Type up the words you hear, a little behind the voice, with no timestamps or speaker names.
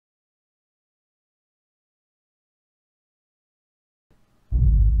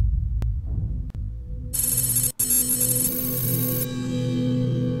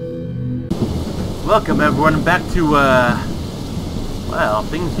Welcome everyone back to, well,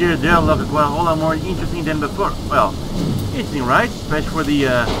 things here they'll look a whole lot more interesting than before. Well, interesting, right? Especially for the,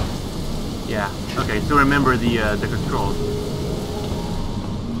 yeah. Okay, so remember the controls.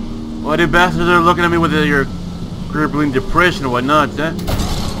 Well, the bastards are looking at me with your crippling depression and whatnot, huh?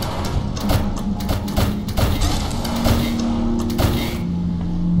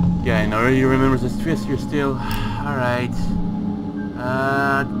 Yeah, I know you remember this twist here still. Alright.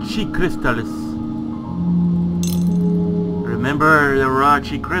 Chi crystals. Remember the raw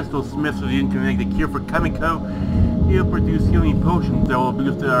chi crystal Smith was using to make the cure for Kamiko? He'll produce healing potions that will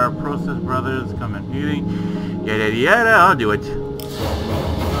boost our process brothers. Come and healing. Yada yada, I'll do it.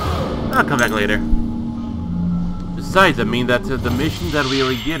 I'll come back later. Besides, I mean that the mission that we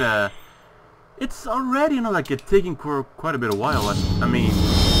already did, it's already, you know, like it's taking quite a bit of while. I mean,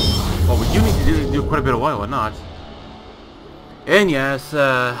 well, we do need to do quite a bit of while or not. And yes,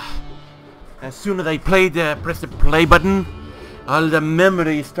 as soon as I press the play button, all the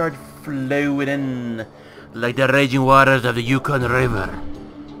memories start flowing in like the raging waters of the Yukon River.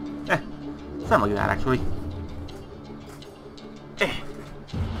 Something like that, actually.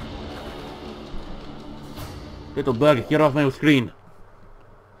 Little bug, get off my screen.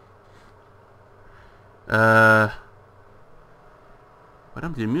 What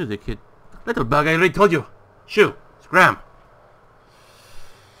happened to the music? Little bug, I already told you. Shoo, scram.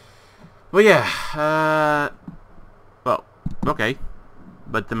 Well, yeah, well, okay.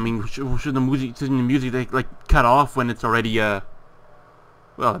 But, I mean, should the music like, cut off when it's already, well,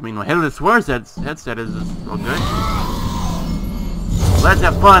 I mean, my headless words headset is all good. Let's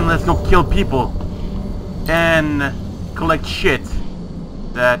have fun, let's go kill people. And collect shit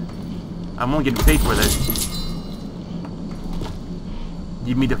that I won't get paid for this.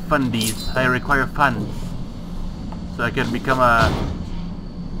 Give me the fundies. I require funds. So I can become a...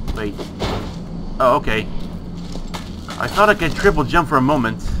 Wait. Oh, okay. I thought I could triple jump for a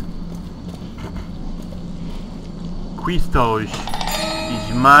moment. Quistos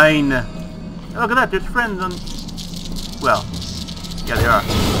is mine. Oh, look at that, there's friends on... Well, yeah, they are.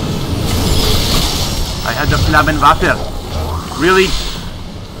 I had the Flammenwaffe. Really?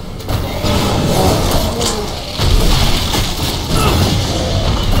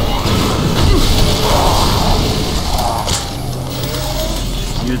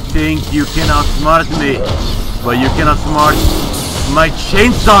 You think you can outsmart me, but you can outsmart my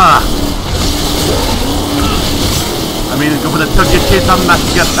chainsaw! I mean, go for the Tokyo Chainsaw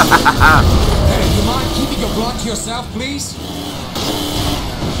Massacre! Hey, you mind keeping your blood to yourself, please?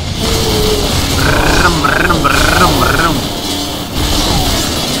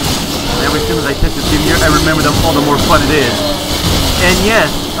 Every soon as I touch the game here, I remember them all the more fun it is. And yes,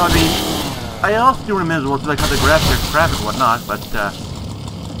 I mean, I also do remember like how the graphics are crap and whatnot, but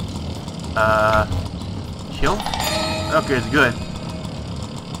chill? Okay, it's good.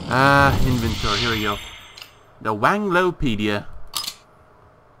 Inventory, here we go. The Wanglopedia.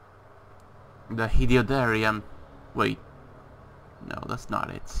 The Heliodarium. Wait. No, that's not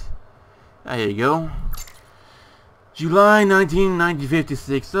it. There you go. July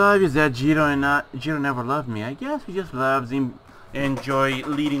 1956. Obvious that Jiro never loved me. I guess he just loves him. Enjoy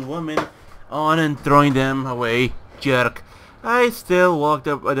leading women on and throwing them away. Jerk. I still walked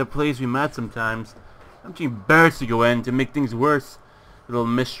up at the place we met sometimes. I'm seeing birds to go in to make things worse. Little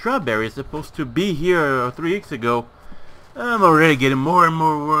Miss Strawberry is supposed to be here 3 weeks ago. I'm already getting more and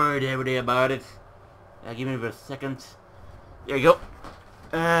more worried every day about it. Give me a second. There you go.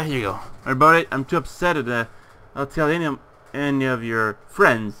 Here you go. About it, I'm too upset at I'll tell any of your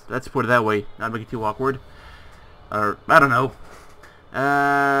friends. Let's put it that way. Not make it too awkward. Or, I don't know.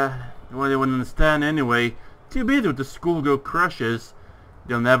 Well, they wouldn't understand anyway. Too busy with the schoolgirl crushes.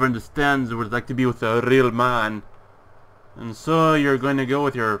 They'll never understand what it's like to be with a real man. And so you're going to go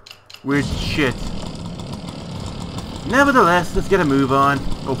with your weird shit. Nevertheless, let's get a move on.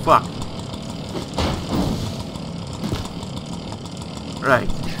 Oh, fuck. Right.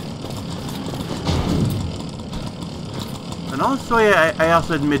 And also, I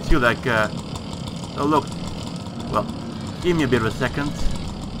also admit too, like, oh look, well, give me a bit of a second.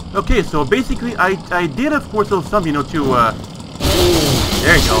 Okay, so basically, I did, of course, a little something, you know, to,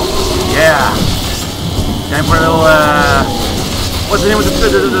 there you go, yeah, time for a little, what's the name of the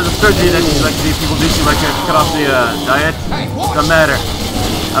surgery that, like, these people do to, like, cut off the, diet? Doesn't matter.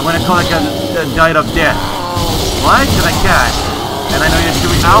 I'm gonna call it a diet of death. Why? Because I can. And I know you're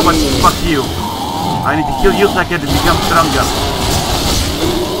doing now, but fuck you. I need to kill you so I can become stronger.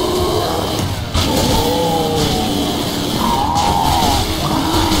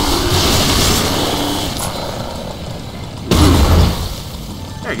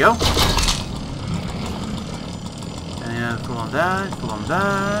 There you go. careful on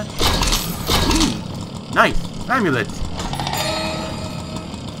that. Ooh, nice. Amulet.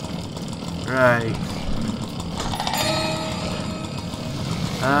 Right.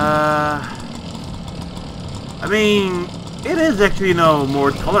 I mean, it is actually, you know,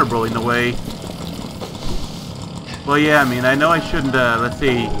 more tolerable in a way. Well, yeah, I mean, I know I shouldn't, let's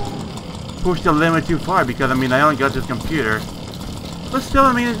say, push the limit too far because, I mean, I only got this computer. But still,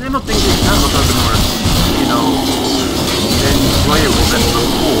 I mean, I don't think it's kind of a little more, you know, enjoyable than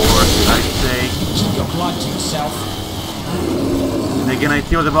before, I'd say. Keep your blood to yourself. And again, I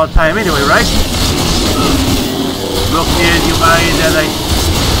feel it's about time anyway, right? Look here, you eyes, as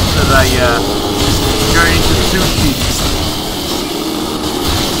I turn into sushi.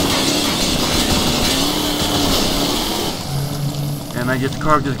 And I just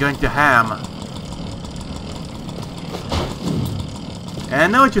carved this guy into ham. And I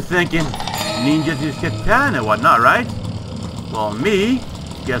know what you're thinking. Ninjas use katana and whatnot, right? Well, me,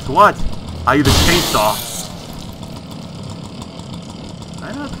 guess what? I use a chainsaw.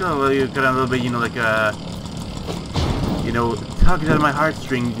 I know it's kind of a little bit, you know, like you know, tugged out of my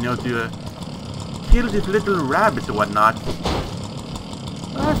heartstrings, you know, to kill these little rabbits and whatnot.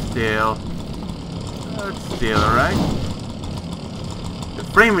 But still, alright. The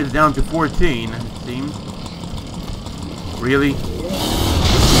frame is down to 14, it seems. Really?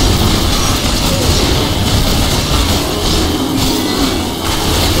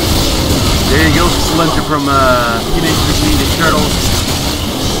 There you go, Splinter from Teenage Mutant Ninja Turtles.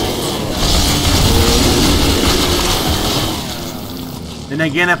 And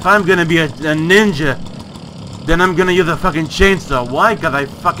again, if I'm gonna be a ninja, then I'm gonna use a fucking chainsaw. Why? Because I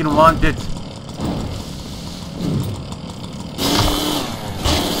fucking want it.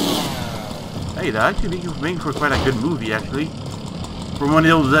 Hey, that actually making for quite a good movie, actually. From one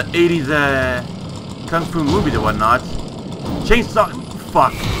of those 80s kung fu movies and whatnot. Chainsaw.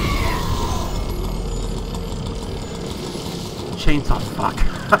 Fuck. Chainsaw. Fuck.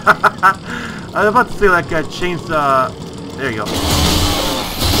 I was about to say like a chainsaw. There you go.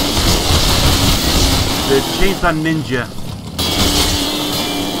 The Chainsaw Ninja.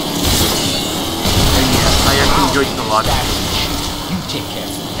 And yeah, I actually enjoyed it a lot. You take care of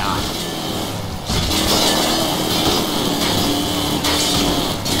the guy.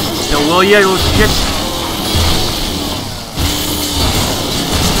 So, well, yeah, little shit.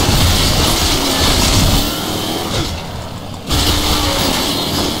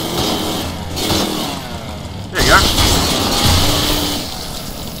 There you are.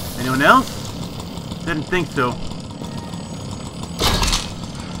 Anyone else? Didn't think so.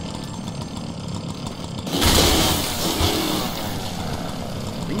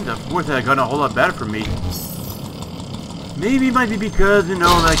 Things of course have gotten a whole lot better for me. Maybe it might be because, you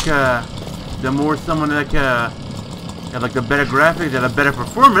know, like, the more someone, like, had, like, a better graphics and a better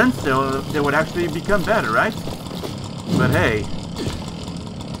performance, they would actually become better, right? But hey,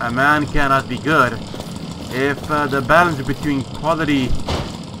 a man cannot be good if the balance between quality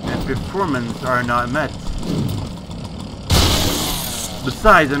and performance are not met.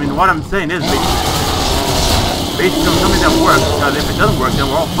 Besides, I mean, what I'm saying is based on something that works, because if it doesn't work, then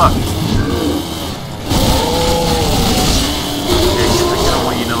we're all fucked.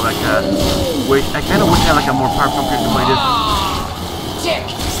 You know, like I kind of wish I had like a more powerful computer to play this. Dick.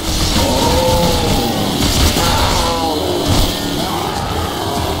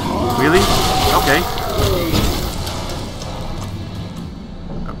 Really? Okay.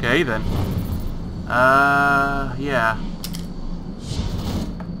 Okay then. Yeah.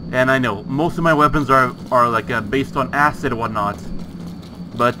 And I know most of my weapons are like based on acid and whatnot.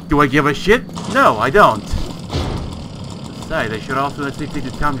 But do I give a shit? No, I don't. Besides, I should also, let's say, take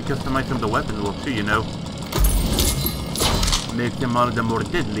the time to customize some of the weapons a little too, you know. Make them all the more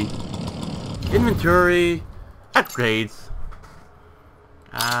deadly. Inventory. Upgrades.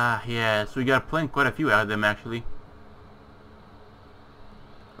 Yeah, so we got quite a few out of them, actually.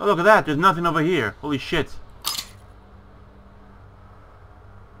 Oh, look at that, there's nothing over here. Holy shit.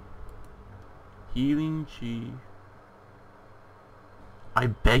 Healing Chief. I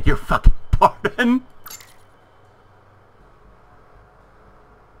beg your fucking pardon?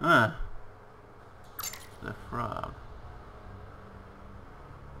 Huh. The frog.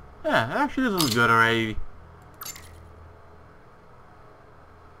 Yeah, actually this one's good already.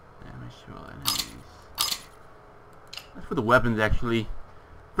 Damage to all enemies. That's for the weapons, actually.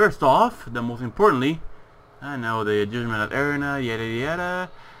 First off, the most importantly, I know the Judgment of Arena, yada yada.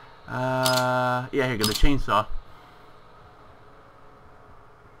 Yeah, here you go, the chainsaw.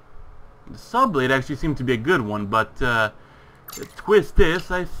 The saw blade actually seemed to be a good one, but the twist is,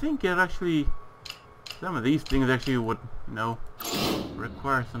 I think it actually Some of these things actually would, you know,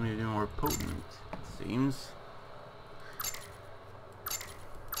 require something to be more potent, it seems.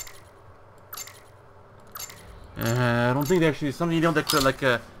 I don't think actually something you don't actually like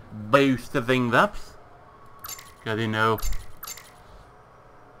boost the things up. Cause you know.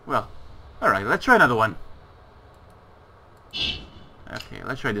 Well, alright, let's try another one. Okay,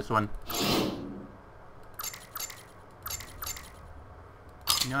 let's try this one.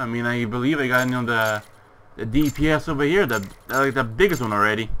 Yeah, I mean, I believe I got, you know, the DPS over here, like the biggest one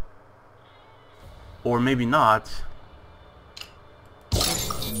already. Or maybe not.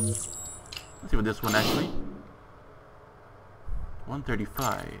 Let's see what this one actually.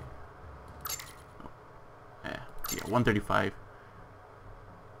 135. Oh, yeah, 135.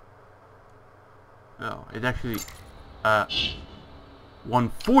 Oh, it's actually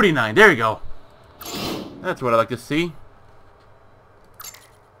 149. There you go. That's what I like to see.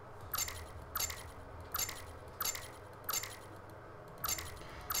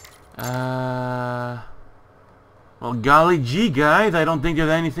 Well, golly gee, guys, I don't think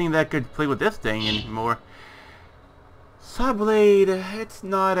there's anything that could play with this thing anymore. Sawblade, it's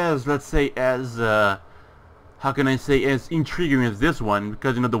not as, let's say, as, how can I say, as intriguing as this one,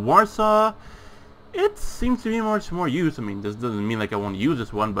 because, you know, the Warsaw, it seems to be much more used. I mean, this doesn't mean like I won't use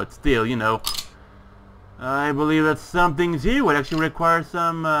this one, but still, you know, I believe that some things here would actually require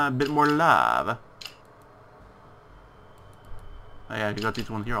some, bit more love. Oh yeah, you got this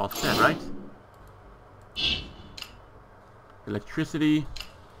one here all set, right? Electricity,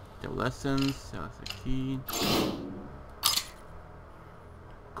 Adolescence, key.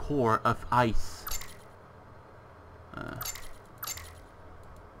 Core of Ice.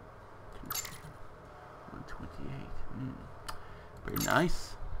 128. Very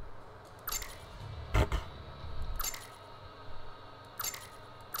nice.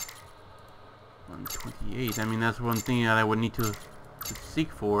 $128. I mean, that's one thing that I would need to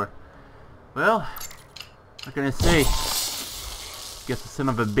seek for. Well, what can I say? Guess the son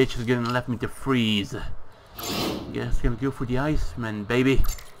of a bitch is gonna left me to freeze. Guess gonna go for the Iceman, baby.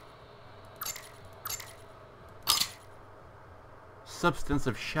 Substance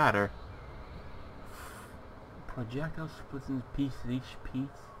of Shatter. Projectile splits into pieces. Each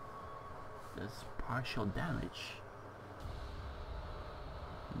piece does partial damage.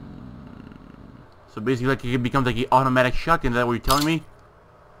 So basically, like, it becomes like an automatic shotgun. Is that what you're telling me?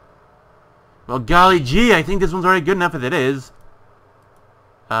 Well, golly gee, I think this one's already good enough as it is.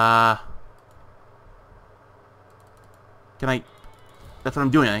 Can I? That's what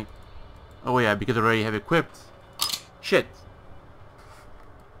I'm doing. Oh yeah, because I already have equipped. Shit.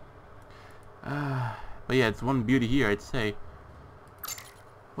 But yeah, it's one beauty here, I'd say.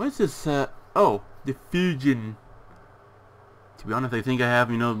 What is this? Oh, the Fusion. To be honest, I think I have,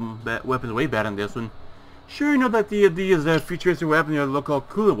 you know, weapons way better than this one. Sure, you know that these futuristic weapons, you know, look all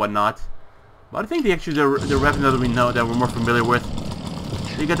cool and whatnot. But I think the weapons that we know, that we're more familiar with,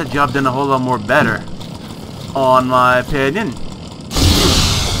 they get the job done a whole lot more better, on my opinion.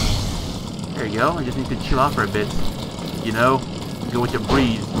 There you go. I just need to chill out for a bit, you know, go with the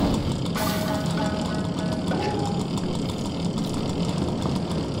breeze.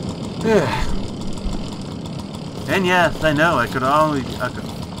 And yes, I know I could always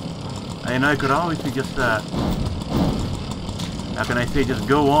be just how can I say, just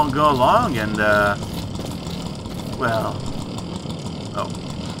go along and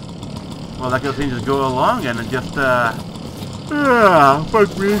well, like I was saying, just go along and just fuck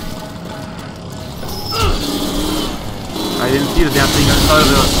me. I didn't see the damn thing. I thought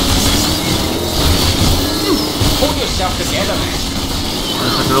Pull yourself together, man.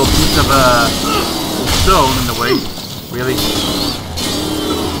 There's like a little piece of stone in the way. Really?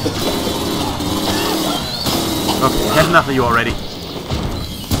 Okay, I had enough of you already.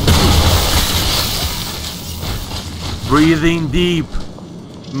 Breathing deep.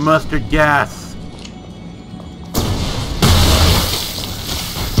 Mustard gas.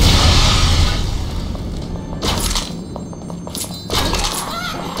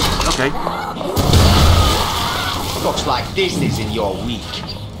 Okay. Looks like this isn't your week.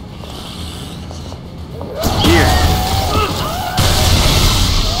 Here.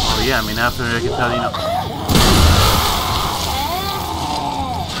 Oh yeah, I mean, after I can tell, you know.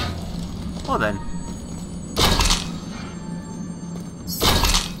 Well then.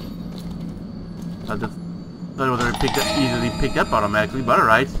 I just thought it was already easily picked up automatically, but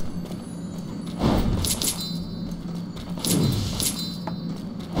alright.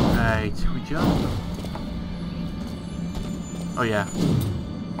 Right, we jump. Oh yeah.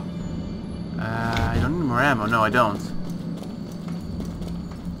 I don't need more ammo. No, I don't.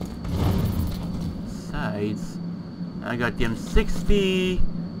 Right. I got the M60.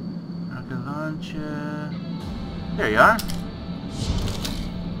 Rocket launcher. There you are.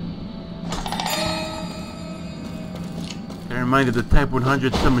 That reminded the Type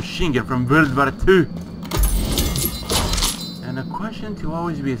 100 submachine gun from World War II. And a question to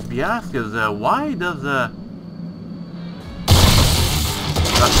always be asked is, why does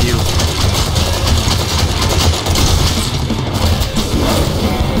fuck you.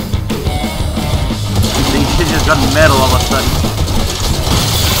 This shit just got metal all of a sudden.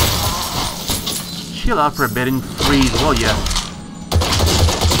 Chill out for a bit and freeze, will ya?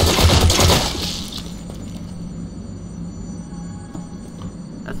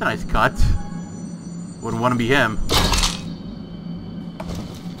 That's a nice cut. Wouldn't want to be him.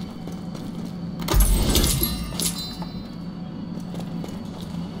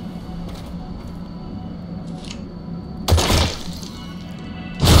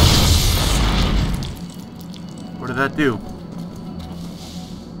 What did that do?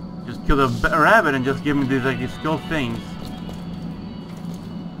 Just kill the rabbit and just give me these like these skull things.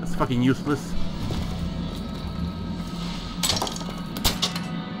 That's fucking useless.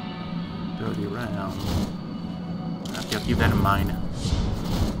 30 rounds. Okay, I'll keep that in mind.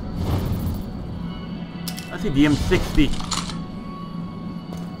 I see the M60.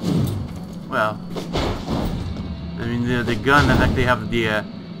 Well, I mean the gun that actually have the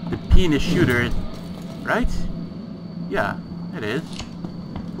penis shooter, right? Yeah, it is.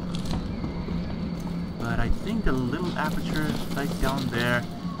 But I think the little aperture sight down there is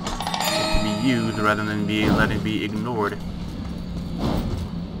to be used rather than let it be ignored.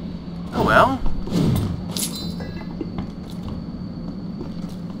 Oh well.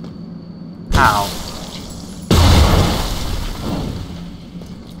 How?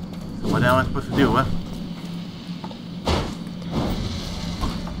 So what am I supposed to do, huh?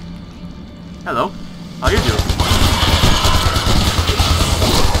 Hello. How you doing?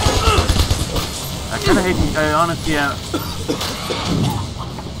 I kinda hate, I honestly, well,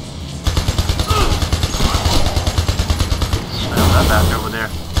 that bastard over there.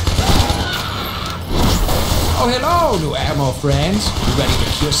 Oh, hello, new ammo friends. You ready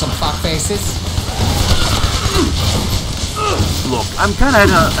to cure some fuck faces? Look, I'm kinda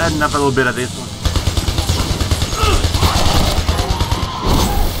had enough a little bit of this one.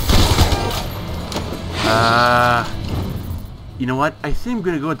 You know what? I think I'm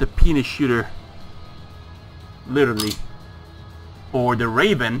gonna go with the penis shooter. Literally. Or the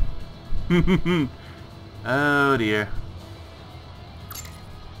Raven. Oh dear.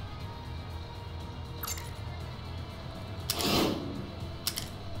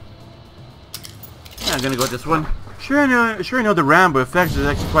 Yeah, I'm gonna go with this one. Sure I know the Rambo effects is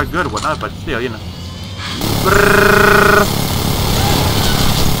actually quite good and whatnot, but still, you know. Brrrr.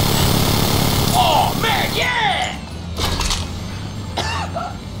 Oh man, yeah!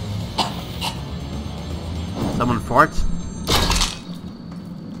 Someone farts?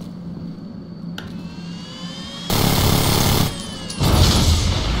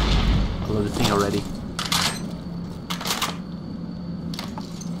 I love this thing already.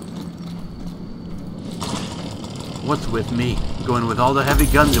 What's with me? Going with all the heavy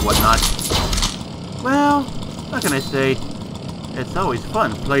guns and whatnot. Well, what can I say? It's always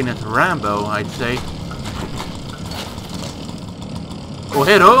fun playing as Rambo, I'd say. Oh,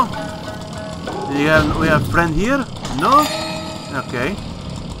 hello! We have a friend here? No? Okay.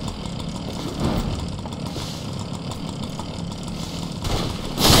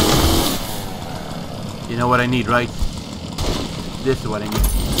 You know what I need, right? This is what I need.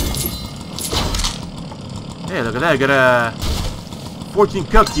 Hey, look at that, I got a fortune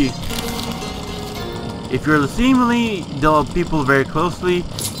cookie. If you're seemingly the people very closely,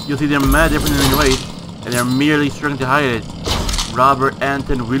 you'll see they're mad different in ways, and they're merely struggling to hide it. Robert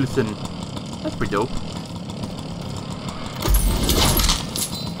Anton Wilson. That's pretty dope.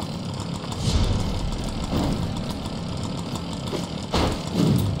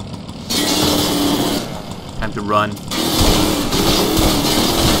 Time to run.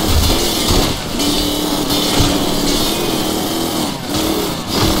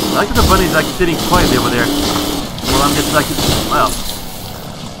 I like that the bunny's like sitting quietly over there. Well, I'm just like, well,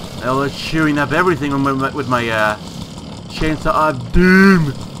 I was chewing up everything with my chainsaw of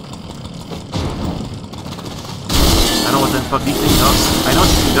doom. I don't know what the fuck these things are. I know what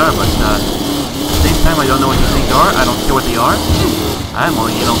these things are, but at the same time I don't know what these things are. I don't care what they are. I'm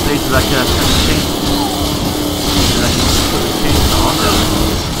only, you know, paid to like turn the chainsaw on them.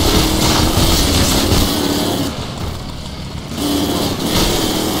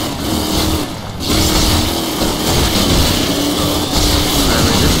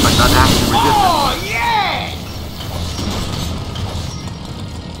 Not actually resistant. Oh yeah!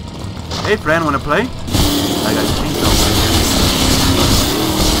 Hey friend, wanna play? I got chainsaw right here.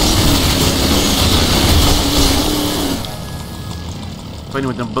 Funny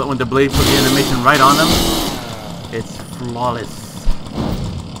when the blade put the animation right on them, it's flawless.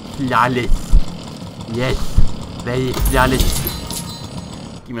 Flawless. Yes, very flawless.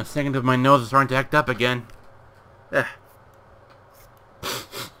 Give me a second if my nose is starting to act up again. I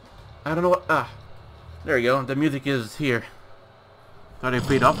don't know what. There you go. The music is here. Thought it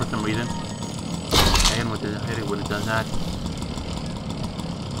played off for some reason. I hate it when it does that.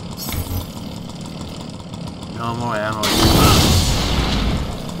 No more ammo.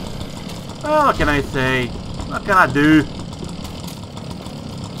 Well, what can I say? What can I do?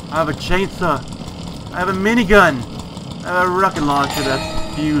 I have a chainsaw. I have a minigun. I have a rocket launcher that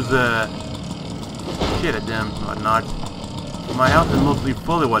spews shit at them, whatnot. My health is mostly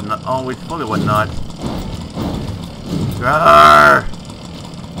fully whatnot, always fully whatnot. Grrr!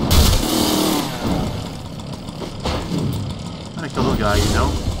 I'm gonna kill the guy, you know.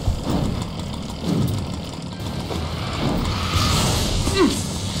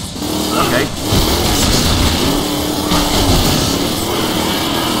 Okay.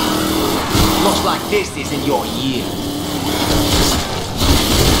 Looks like this isn't your year.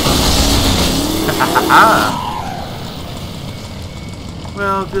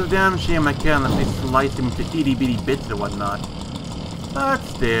 Well, it's a damn shame I can't unless they slice him into itty bitty bits or whatnot. But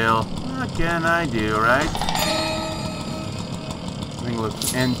still, what can I do, right? I think it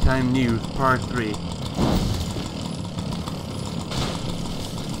was End Time News, Part 3.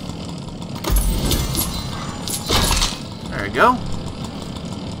 There we go.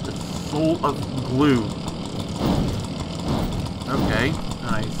 The soul of glue. Okay,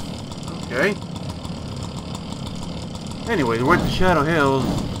 nice. Okay. Anyway, we're at the Shadow Hills.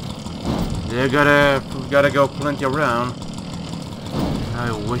 They gotta go plenty around.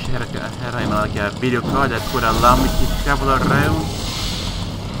 I wish I had like a video card that would allow me to travel around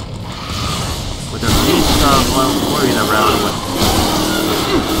with the least worried around with.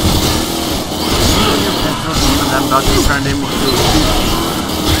 I'm about to turn him into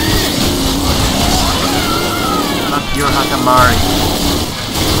not your Hakamari.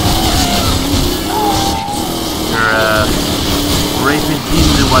 You're raping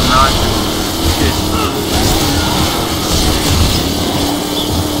demons and whatnot. Shit.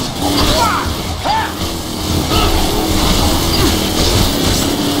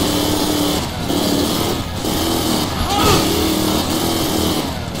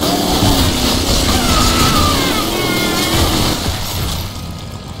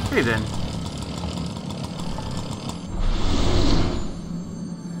 Okay then.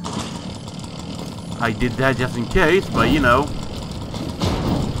 I did that just in case, but you know.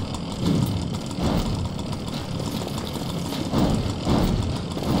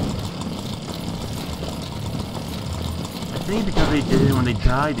 I think because they did it when they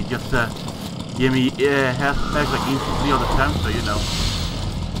died, they just give me hashtags like instantly all the time, so you know.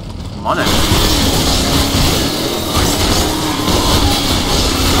 Come on then.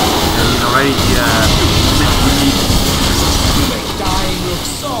 Already, You make dying look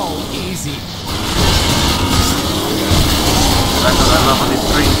so easy. That's what I love on this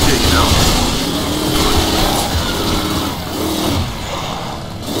screen too, you know.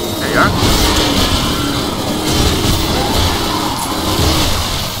 There you are.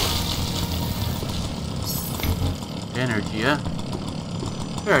 Energy, yeah.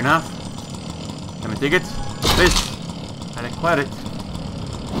 Fair enough. Can I take it? This. I acquired it.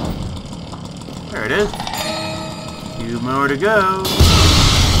 There it is. 2 more to go.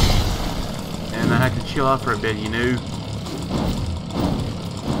 And I had to chill out for a bit, you know.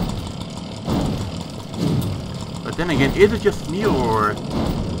 But then again, is it just me or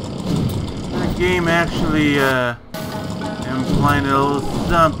the game actually implying a little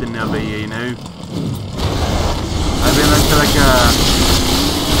something over here, you know? I've been like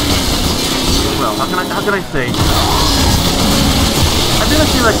well, how can I say? I didn't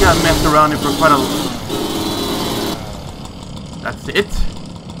feel like I messed around it for quite a... That's it?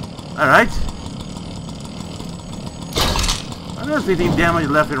 Alright. I don't see anything damage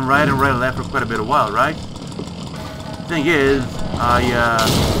left and right and left for quite a bit of while, right? Thing is, I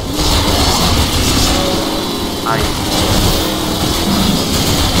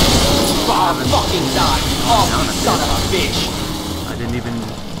Fucking die, oh, you son of a bitch! I didn't even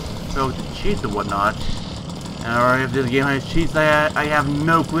throw the cheats or whatnot. Or if this game has cheats, I have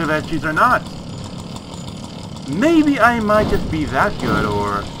no clue if it has cheats or not. Maybe I might just be that good,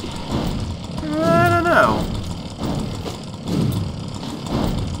 or... I don't know.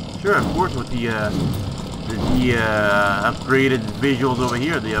 Sure, of course, with the the upgraded visuals over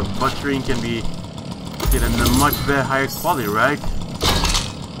here. The buttering can be did in a much better, higher quality, right?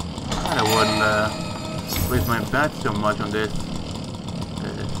 I wouldn't place my bet so much on this.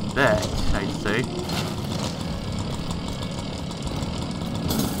 That, I'd say.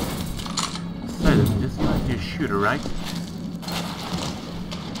 So, this is your shooter, right?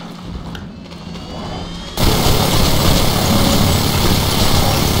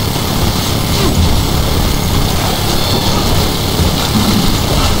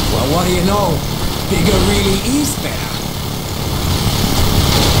 Well, what do you know? Bigger really is better.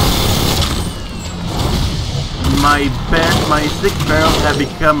 My 6 barrels have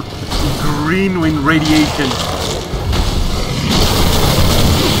become green with radiation.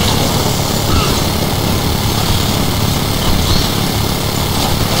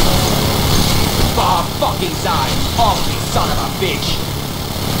 Far fucking side, off me, son of a bitch.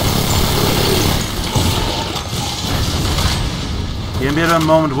 Give me a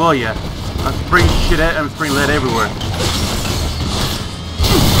moment, will ya? I'm spraying shit at I'm spraying lead everywhere.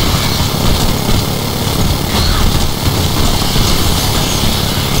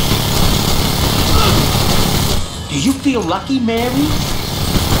 Do you feel lucky, Mary?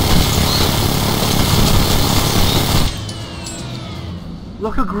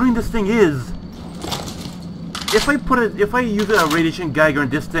 Look how green this thing is. If I use a radiation Geiger on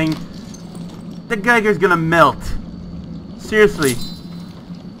this thing, the Geiger's gonna melt. Seriously.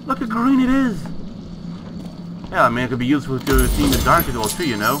 Look how green it is. Yeah, I mean, it could be useful to see in the dark as well too,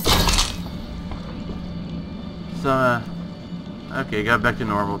 you know. So, okay, got back to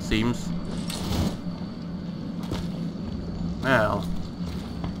normal, it seems. Well,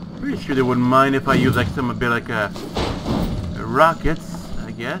 pretty sure they wouldn't mind if I use like some a bit like rockets,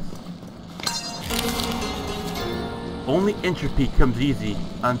 I guess. Only entropy comes easy.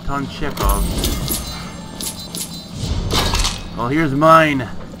 Anton Chekhov. Well, here's mine.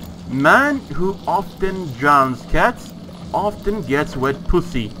 Man who often drowns cats often gets wet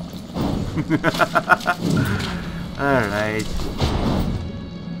pussy. Alright.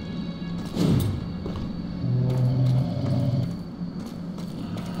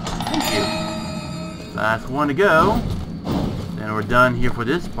 Thank you. Last one to go. Then we're done here for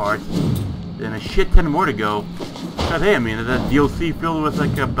this part. Then a shit ton more to go. God, hey, I mean, that DLC filled with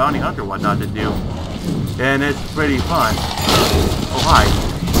like a bounty hunter whatnot to do. And it's pretty fun. Oh, hi.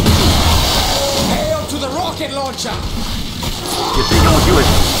 Hail to the rocket launcher! You think I'll do it?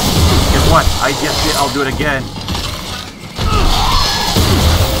 Guess what? I just did. I'll do it again.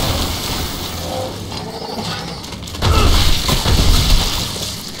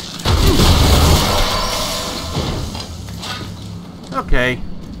 Okay.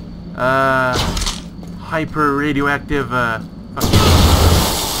 Hyper radioactive,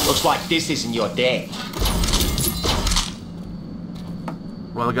 Looks like this isn't your day.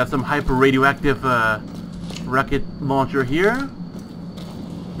 Well, I got some hyper radioactive, rocket launcher here.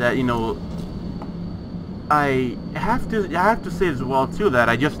 That, you know, I have to say as well too that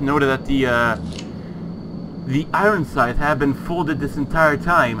I just noted that the iron sights have been folded this entire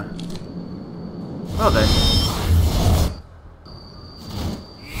time. Well then.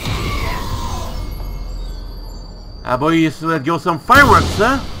 How about you just let go some fireworks,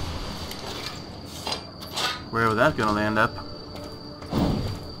 huh? Where was that gonna land up?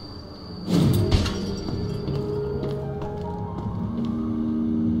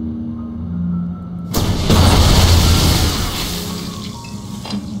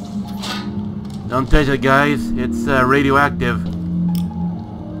 Don't touch it, guys. It's radioactive.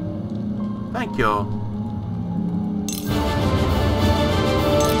 Thank you.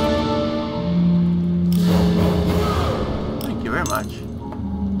 Thank you very much.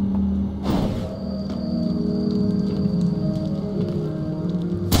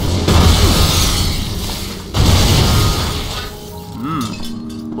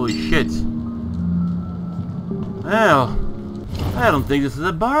 Holy shit. Well, I don't think this is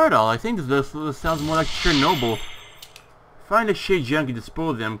a bar at all. I think this sounds more like Chernobyl. Find a shade junkie,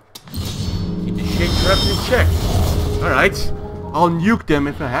 dispose of them. Keep the shade traps in check. Alright. I'll nuke them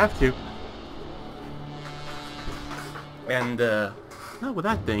if I have to. And, not with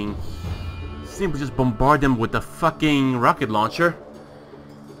that thing. Simply just bombard them with the fucking rocket launcher.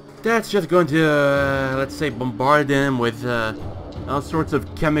 That's just going to, let's say, bombard them with, all sorts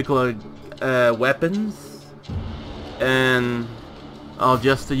of chemical, weapons. And I'll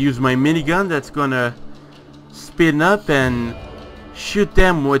just use my minigun that's gonna spin up and shoot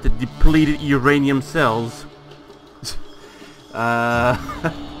them with the depleted uranium cells. And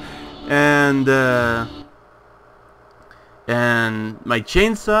my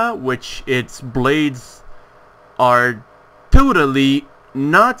chainsaw, which its blades are totally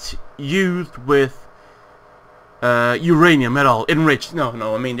not used with uranium at all. Enriched.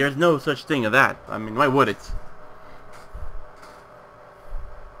 No, I mean, there's no such thing as that. I mean, why would it?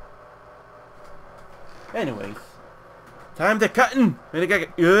 Anyways, time to cutting. Made it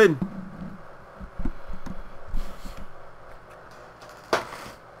get good.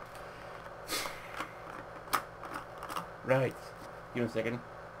 Right. Give me a second.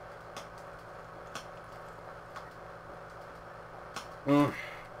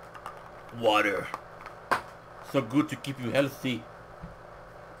 Water. So good to keep you healthy.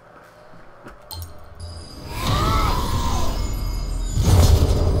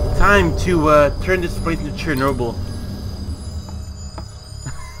 Time to turn this place into Chernobyl.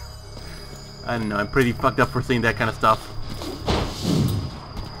 I don't know, I'm pretty fucked up for saying that kind of stuff.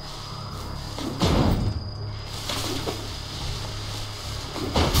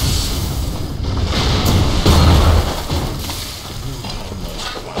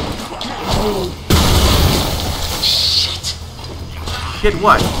 Shit. Shit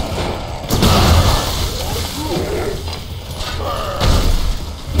what?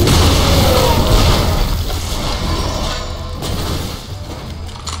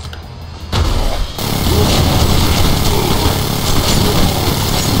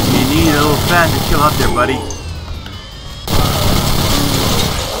 Fan to chill out there, buddy.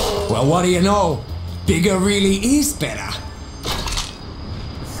 Well, what do you know? Bigger really is better.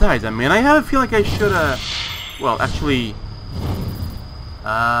 Besides, I mean, I have a feeling like I should, well, actually,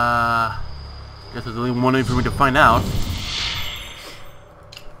 guess there's only one way for me to find out.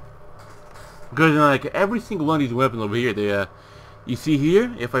 Because, like, every single one of these weapons over here, they, you see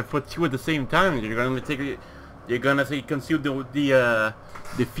here, if I put two at the same time, you're gonna take it, you're gonna say consume the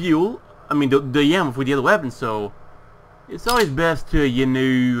fuel. I mean, the ammo for the other weapons, so it's always best to, you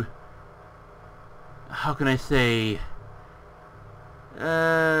know, how can I say,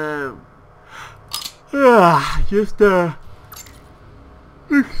 the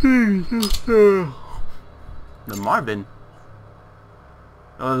Marvin.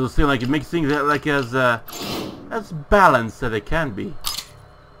 I was saying, like, it makes things like as balanced as it can be.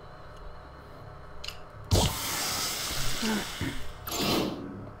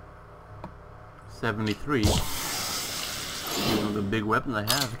 $73. You know, the big weapons I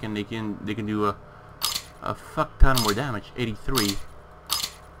have they can do a fuck ton more damage. 83.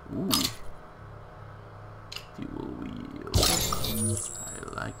 Ooh. Dual wheel. I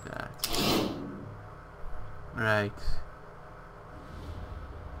like that. Right.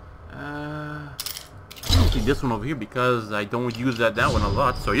 I don't see this one over here because I don't use that one a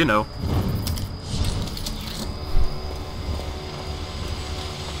lot, so you know.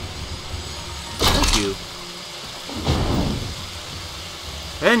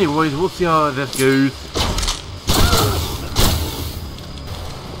 Anyways, we'll see how this goes.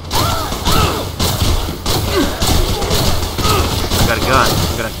 I got a gun.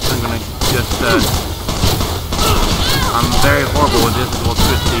 I'm gonna just I'm very horrible with this little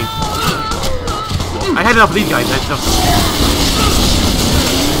twisty. I had enough of these guys.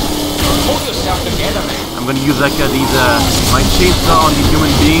 Hold yourself together, man. I'm gonna use like these my chainsaw on these human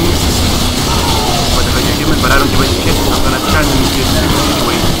beings. But I don't give a shit. I'm gonna turn them into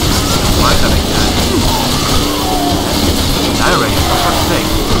anyway. Why did I like that? Alright, for fuck's sake.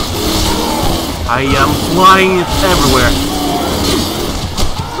 I am flying everywhere.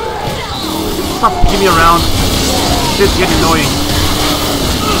 Stop kicking me around. Shit's getting annoying.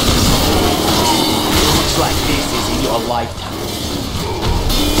 Looks like this is in your lifetime.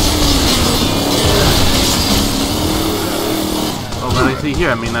 Oh, what I see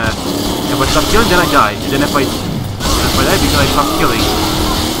here, I mean, if I stop killing, then I die. And then if I die because I stop killing,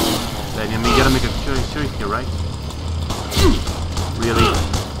 then I mean, you gotta make a choice here, right? Really?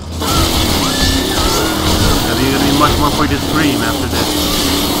 You're gonna be much more free to scream after this.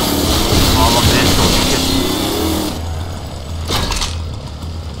 All of this shit.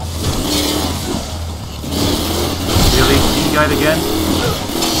 Really? You guys again?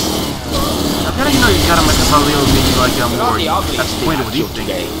 How can you know you gotta make a little maybe like more acquainted with these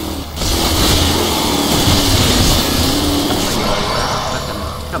things?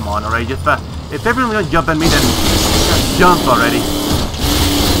 Come on, alright, just if everyone's gonna jump at me, then just jump already.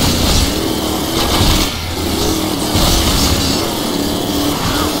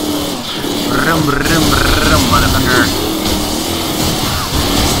 Brum, brum, brum, motherfucker.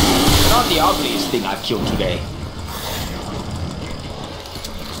 Not the ugliest thing I've killed today.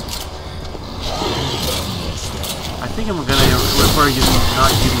 I think I'm gonna refer you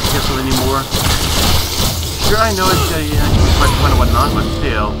not using pistol anymore. Sure, I know it's quite fun and whatnot, but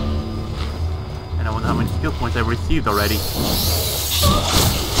still. And I will count how many skill points I've received already. Okay,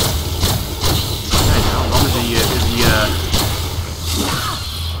 how long is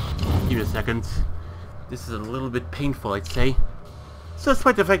give me a second. This is a little bit painful, I'd say. So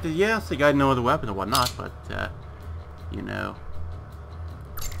despite the fact that yes, I got no other weapon or whatnot, but you know,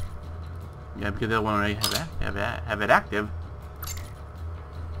 yeah, because I don't want to have it active.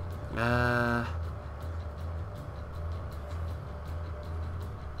 No,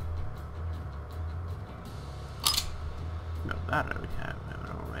 that I have it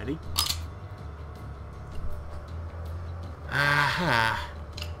already. Aha.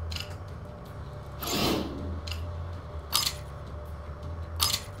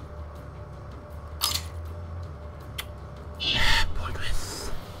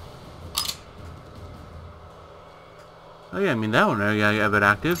 Pointless. Oh yeah, I mean that one I have it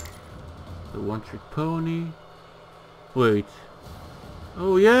active. The one-trick pony. Wait.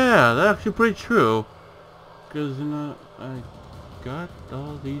 Oh yeah, that's actually pretty true. Because you know, I got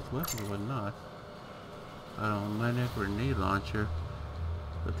all these weapons and whatnot. I don't mind a grenade launcher.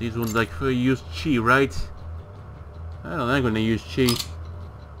 But these ones like for use chi, right? I don't like when they use chi.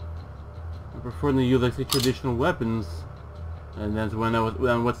 I prefer them to use like the traditional weapons. And that's when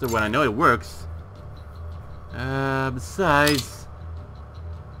when I know it works. Besides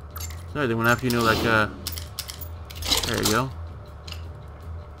they won't have to, you know, like there you go.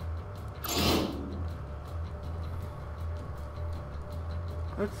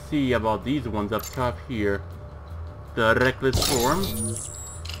 Let's see about these ones up top here. The reckless form.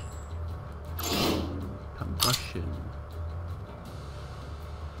 Combustion.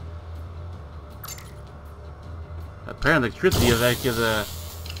 Apparently electricity is like a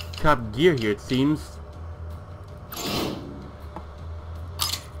top gear here, it seems.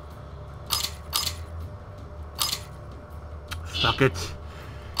 Suck it.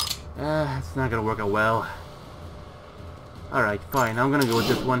 It's not gonna work out well. Alright, fine. I'm gonna go with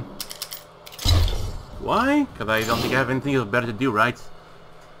this one. Why? Because I don't think I have anything else better to do, right?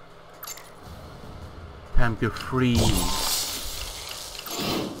 Time to freeze.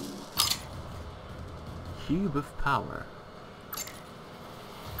 Cube of power.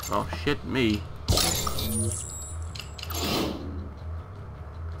 Oh, shit me.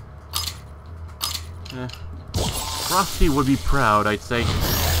 Frosty would be proud, I'd say.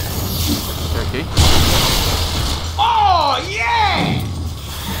 Okay. Oh, yeah!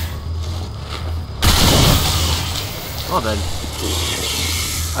 Well then.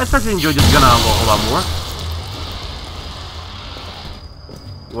 I start to enjoy this gun a whole lot more.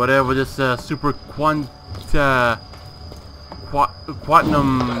 Whatever this super quantum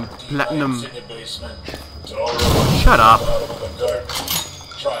platinum. Shut up.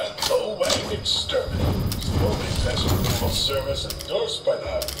 Try and go away and exterminate. Slowly test removal service endorsed by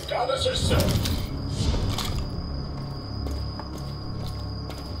the goddess herself.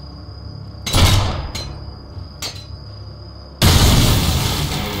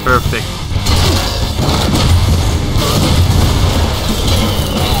 Perfect.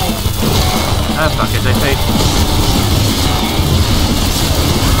 Fuck it, I say.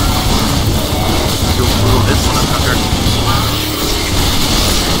 You'll rule this one, fucker.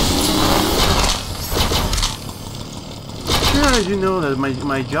 Yeah, as you know, that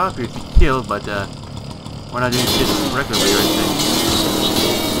my job here is to kill, but we're not doing shit regularly or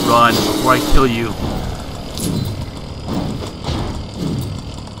anything. Run before I kill you.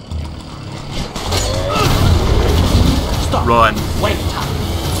 Stop. Run. Wait.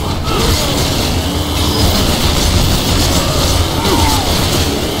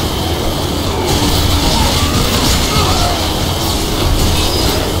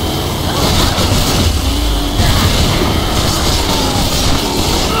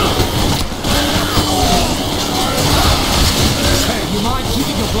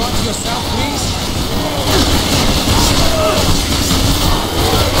 Yourself, please.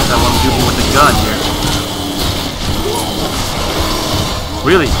 That one dude with the gun here.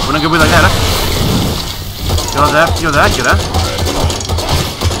 Really? We're not gonna be like that, huh? You're that good, huh?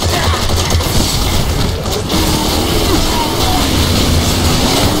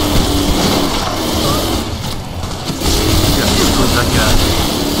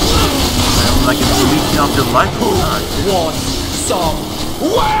 I'm like it's leeching off your life. Want some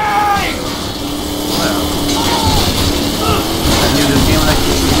way? Well, I knew this game like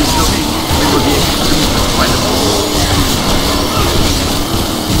this it would be extremely disappointable.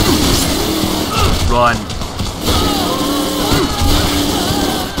 Run.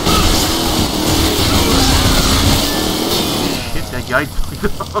 Shit, that guy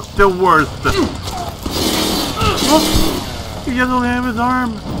the worst. Oh, he doesn't have his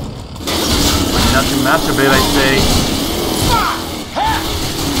arm. Not to masturbate, I say.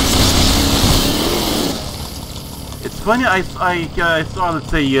 It's funny, I saw, let's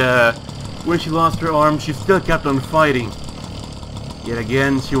say, when she lost her arm, she still kept on fighting. Yet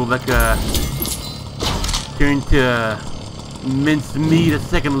again, she will like turn to minced meat a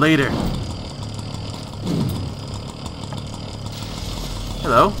second later.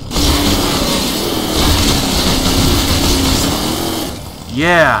 Hello.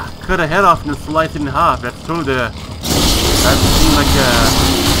 Yeah, cut a head off and slice it in half. That's totally that seems like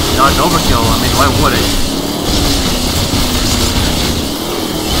not an overkill. I mean, why would it?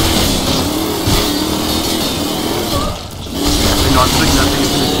 Definitely not putting that thing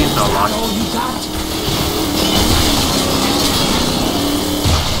into the chainsaw lock.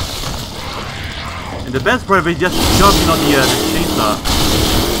 And the best part of it is just jumping on the chainsaw.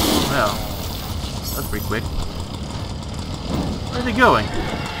 Well, that's pretty quick. Where's it going?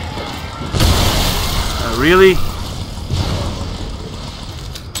 Really?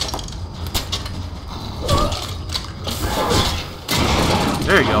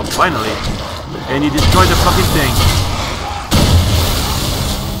 There you go, finally. And you destroyed the fucking thing.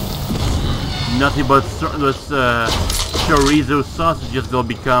 Nothing but this chorizo sausages will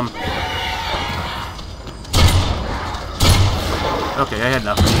become. Okay, I had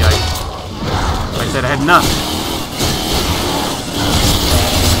enough of the ice. I said I had enough.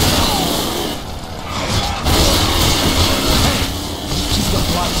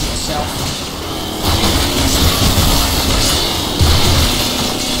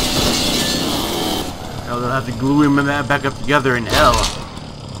 Now they'll have to glue him back up together in hell.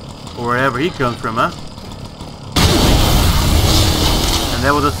 Or wherever he comes from, huh? And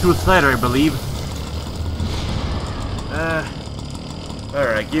that was a suicider, I believe.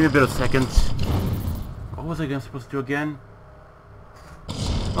 Alright, give me a bit of seconds. What was I supposed to do again?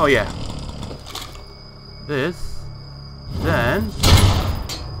 Oh yeah. This. Then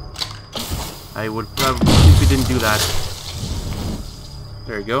I would probably, if we didn't do that.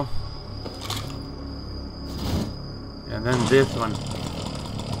 There you go. And then this one.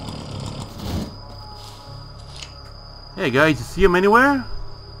 Hey guys, you see him anywhere?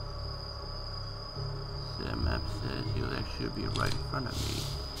 The map says he should be right in front of me.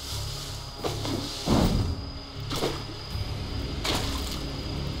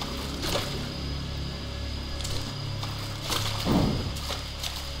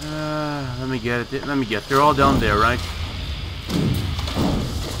 Let me get it. Let me guess. They're all down there, right?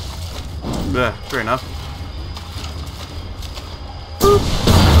 Fair enough. Boop.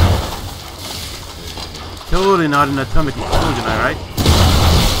 Totally not an atomic explosion, alright?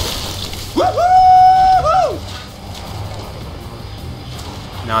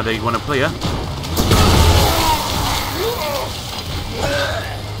 Now they want to play, huh?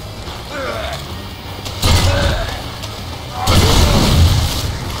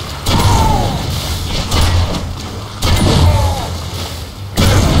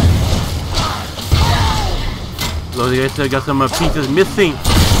 So I guess I got some pieces missing.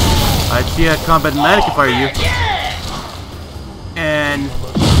 I'd see a combat medic if I were you. And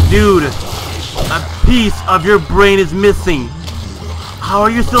dude, a piece of your brain is missing. How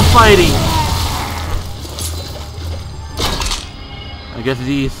are you still fighting? I guess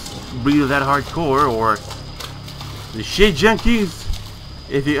he's really that hardcore, or the shit junkies.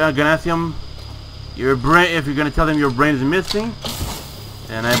 If you're gonna ask him your brain, if you're gonna tell them your brain is missing,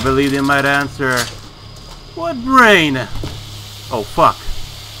 and I believe they might answer, "What brain?" Oh fuck!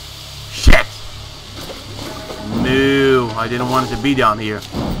 Shit! No, I didn't want it to be down here,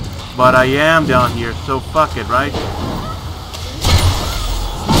 but I am down here, so fuck it, right?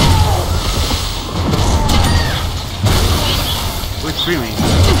 Quit screaming.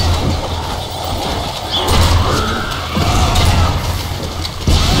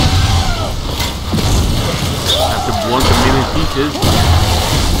 After 1 million pieces.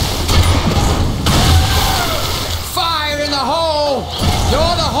 Fire in the hole!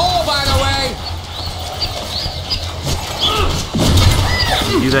 You're the hole, by the way!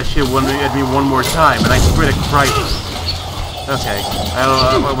 Do that shit at me one more time, and I swear to Christ. Okay, I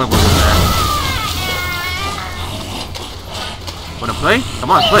won't work with that. Wanna play?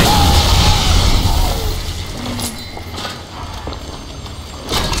 Come on, play!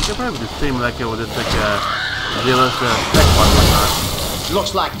 They're probably the same like with this jealous sex bot whatnot.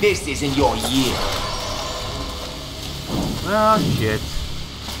 Looks like this isn't your year. Well, shit.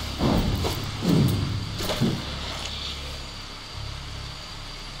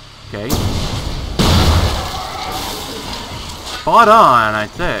 Okay. Spot on, I'd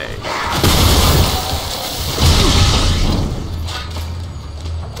say.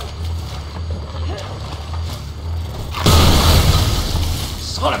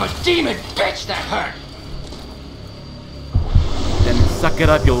 Son of a demon bitch, that hurt! Then suck it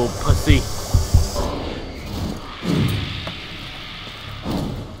up, you little pussy.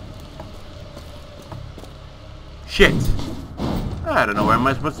 Shit. I don't know where am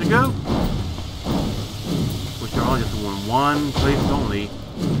I supposed to go. Wish they're all just in one place only.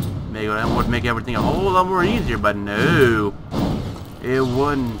 Maybe that would make everything a whole lot more easier, but no. It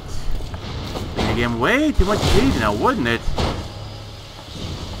wouldn't. Make the game way too much easier now, wouldn't it?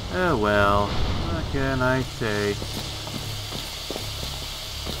 Oh well. What can I say?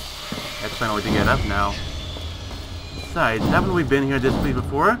 Let's find a way to get up now. Besides, haven't we been here this place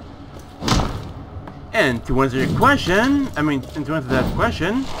before? And to answer your question, to answer that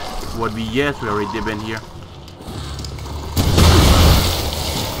question, would be yes, we already did been here.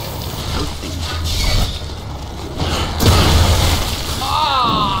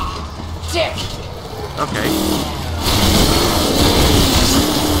 Dick! Okay.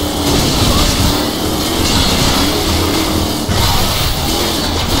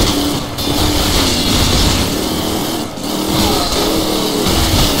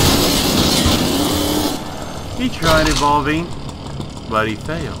 He tried evolving, but he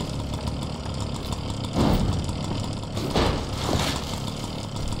failed.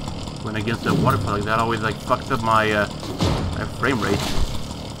 When against a waterfall like that, always like fucks up my frame rate.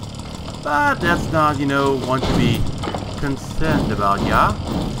 But that's not, you know, one to be concerned about, yeah?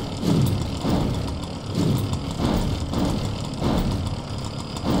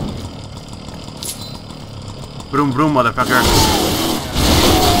 Vroom vroom, motherfucker.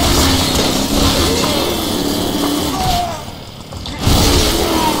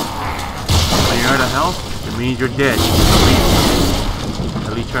 Out of health, it means you're dead.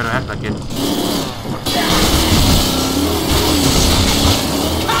 At least try to act like it.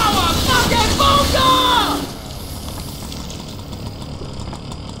 Power fucking booga!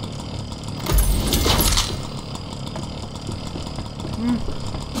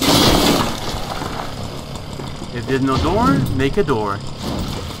 If there's no door, make a door.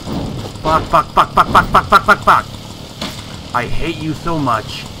 Fuck, fuck, fuck, fuck, fuck, fuck, fuck, fuck, fuck. I hate you so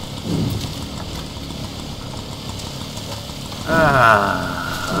much.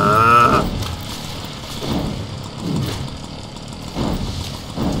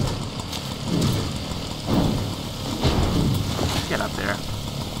 Get up there.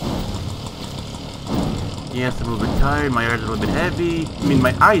 Yes, I'm a little bit tired. My eyes are a little bit heavy.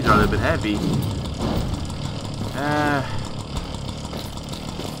 My eyes are a little bit heavy.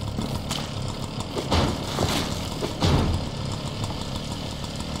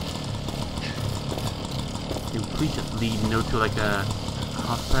 Please just lead no to like a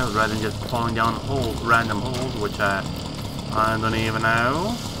hospital rather than just falling down random holes, which I don't even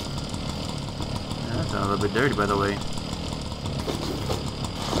know. That's a little bit dirty, by the way.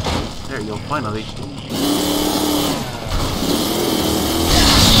 There you go, finally. Come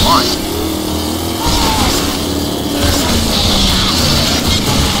on.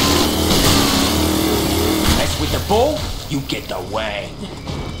 Mess with the bull, you get the wang.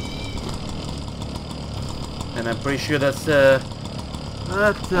 And I'm pretty sure that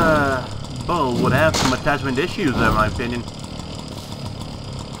bull would have some attachment issues, in my opinion.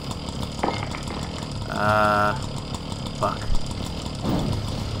 Fuck.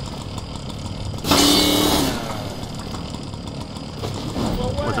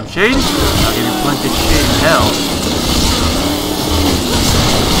 Want some shade? I'll give you plenty of shade in hell.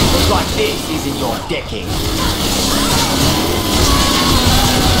 Looks like this isn't your decade.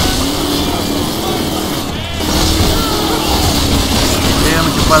 Damn,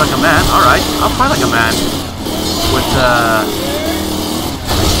 you can fight like a man. Alright, I'll fight like a man. With,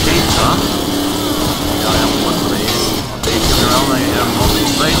 chainsaw. I don't know what they give around like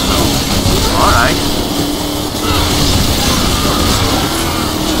multiple blades, so. Alright.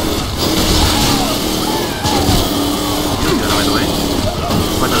 You're good, by the way.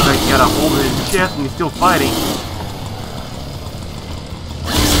 But the fact you got a hold of his chest and he's still fighting.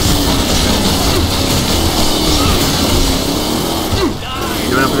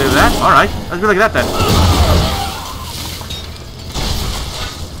 You wanna play with that? Alright, let's go like that then.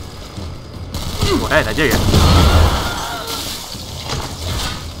 Go ahead, I dare you.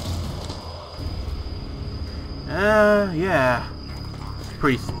 Yeah.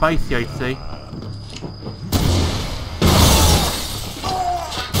 Pretty spicy, I'd say.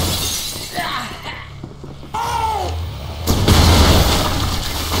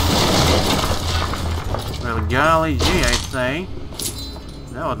 Well, golly gee, I'd say.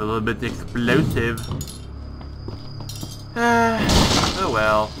 That was a little bit explosive. Oh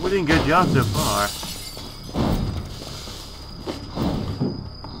well, we're doing a good job so far.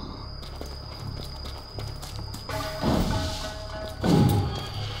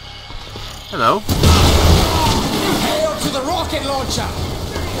 Hello. Hail to the rocket launcher!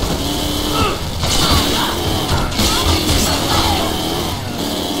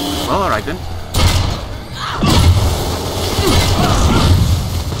 Well, alright then.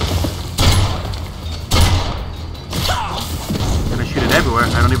 Gonna shoot it everywhere.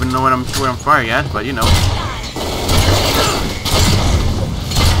 I don't even know where I'm firing at, but you know.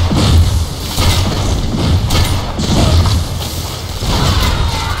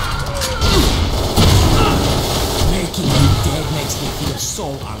 Making you dead makes me feel so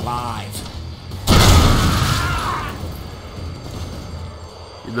alive.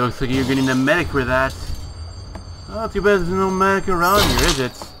 It looks like you're getting a medic for that. Oh, too bad there's no medic around here, is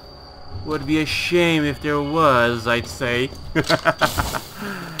it? Would be a shame if there was, I'd say. It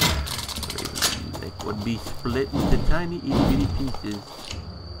would be split into tiny, itty-bitty pieces.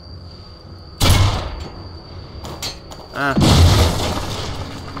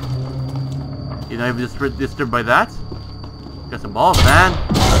 You know, even disturbed by that? Got some balls, man.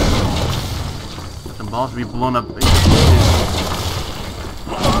 Got some balls to be blown up.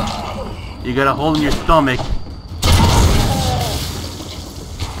 You got a hole in your stomach.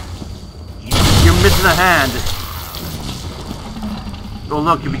 You're missing a hand. Oh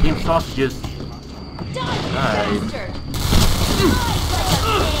look, you became sausages.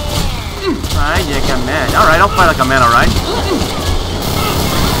 Alright, yeah, like a man. Alright, I'll fight like a man, alright?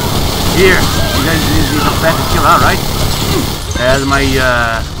 Here, you guys need some fast kill, alright? As my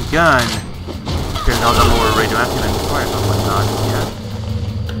gun turns out I'm more radioactive and fire and whatnot, yeah.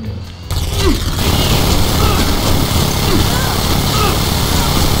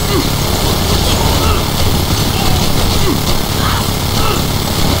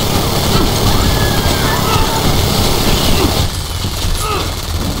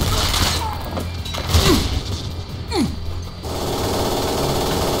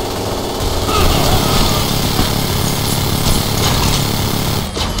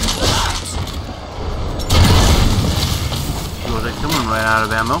 Right out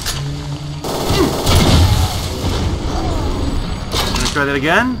of ammo. Gonna try that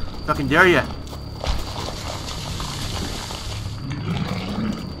again? Fucking dare ya.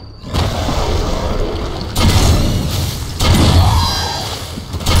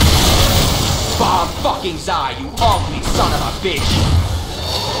 Bob fucking Zai, you ugly son of a bitch!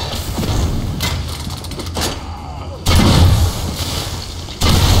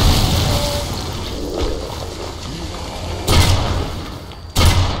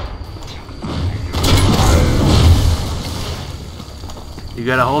 You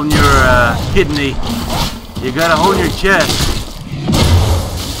got a hole in your kidney. You got a hole in your chest.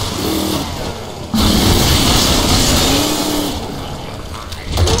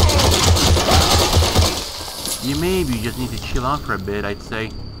 You maybe just need to chill out for a bit, I'd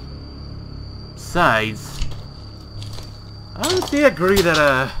say. Besides, I would say agree that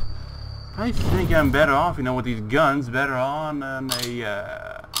I think I'm better off, you know, with these guns, better on an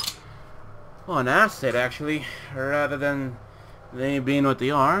asset actually, rather than they being what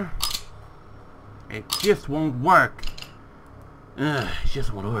they are. It just won't work. It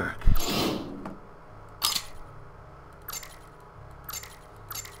just won't work.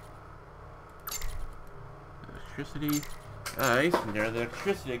 Electricity. Nice. There's the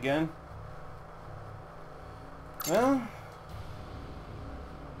electricity again. Well.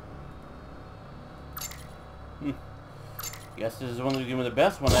 Guess this is one of the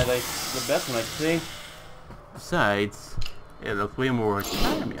best one. I'd say. Besides, it looks way more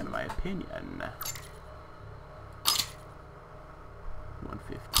charming in my opinion.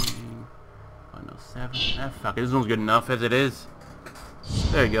 115, 107. Ah, fuck it. This one's good enough as it is.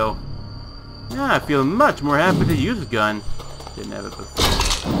 There you go. Yeah, I feel much more happy to use a gun. Didn't have it before.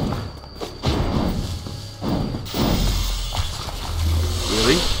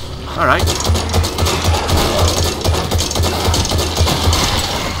 Really? Alright.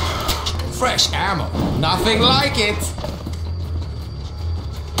 Fresh ammo. Nothing like it.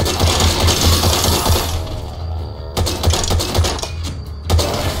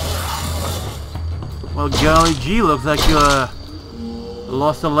 Well, golly gee, looks like you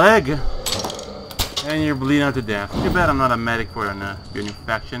lost a leg. And you're bleeding out to death. Too bad I'm not a medic for an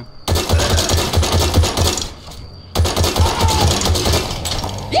infection.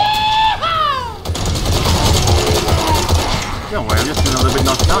 Don't worry, I'm just feeling a little bit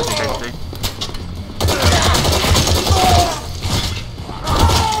nostalgic, I'd say.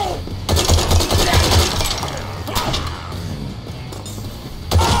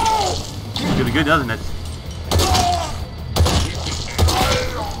 It's really good, doesn't it?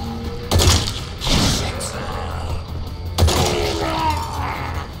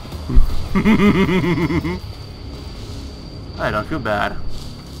 I don't feel bad.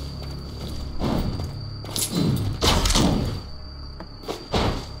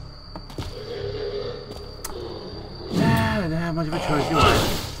 Yeah, I didn't have much of a choice, do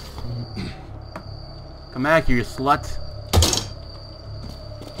I? Come back here, you slut.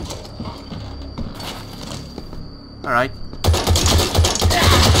 Alright.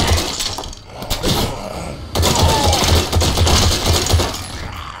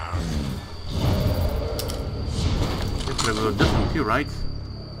 This will go this one too, right?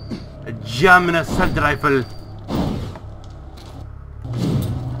 A German assault rifle.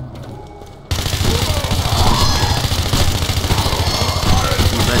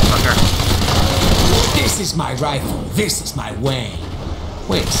 This is my rifle. This is my way.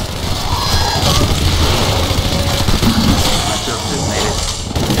 Wait a second. I just detonated.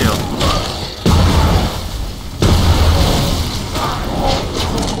 Still.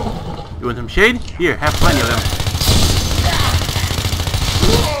 You want some shade? Here, have plenty of them.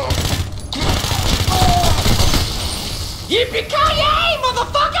 Yippee-ki-yay,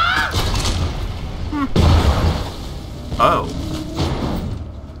 motherfucker! Oh.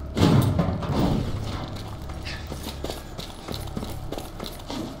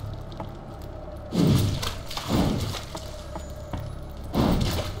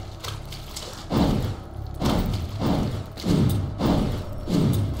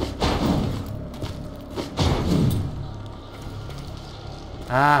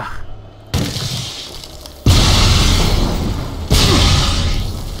 Ah.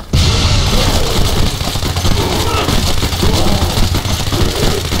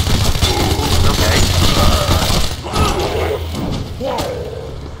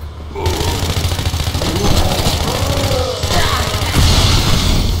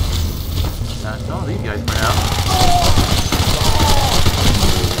 That's all these guys for now.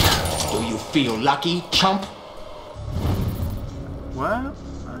 Do you feel lucky, chump? Well,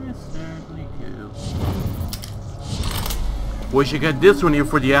 I certainly do. Wish I got this one here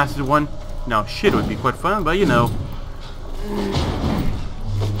for the acid one. Now, shit would be quite fun, but you know.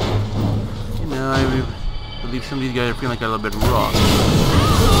 I believe some of these guys are feeling like a little bit raw.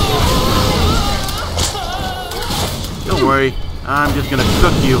 Don't worry, I'm just gonna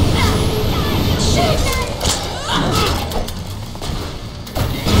cook you.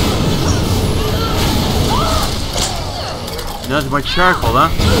 That's my charcoal, huh?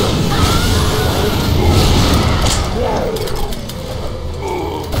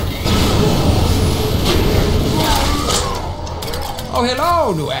 Oh,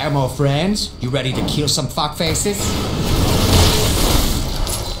 hello, new ammo friends. You ready to kill some fuckfaces?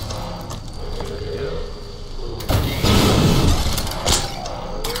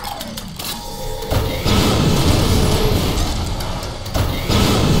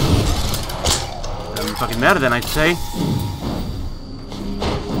 Doesn't fucking matter then, I'd say.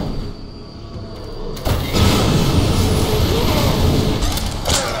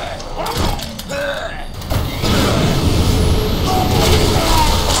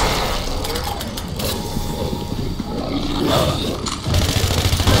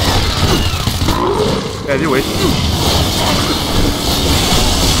 Anyway.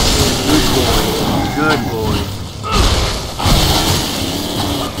 Good boy.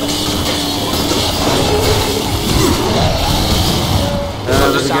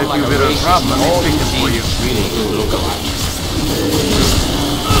 Doesn't get you a bit of a problem. Let me fix it for you. Really do look alike.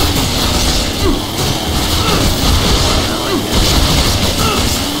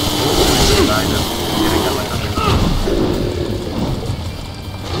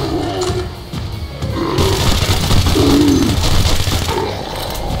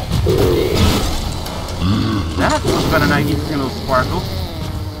 That was got a nice little sparkle.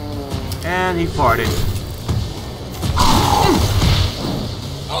 And he farted.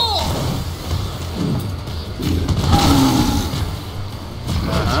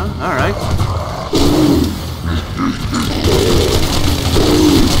 Alright.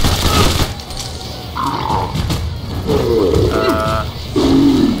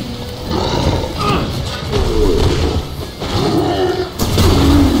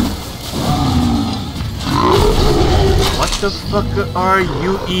 What the fuck are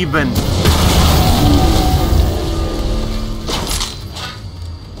you even?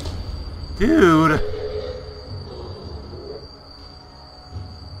 Dude.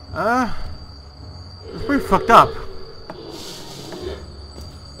 It's pretty fucked up.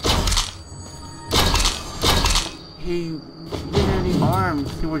 He didn't have any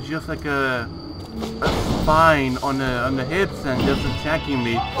arms. He was just like a spine on the hips and just attacking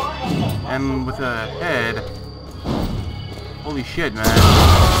me. And with a head. Holy shit, man.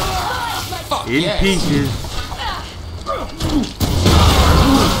 Fuck in yes. pieces.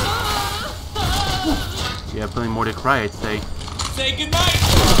 Yeah, plenty more to cry, I'd say. Say goodnight.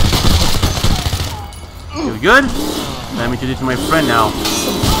 You good? Let me introduce you to my friend now.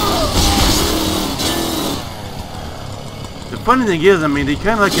 The funny thing is, I mean, they kind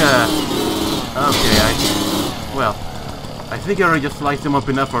of like okay, I think I already just sliced them up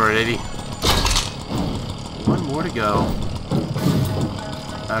enough already. One more to go.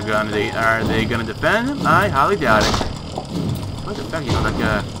 Are they gonna defend? I highly doubt it. What the fact, you know, like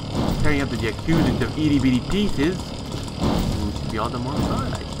tearing up the Yakuza into itty bitty pieces should be all the more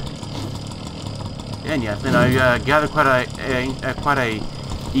fun, I'd say. And yes, and I gathered quite a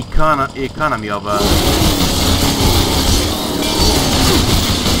economy of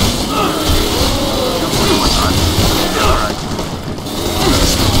Alright.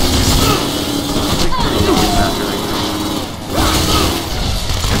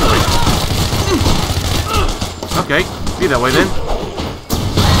 Okay, be that way then.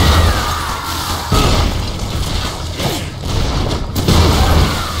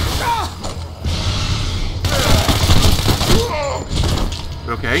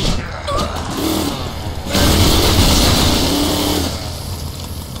 Okay.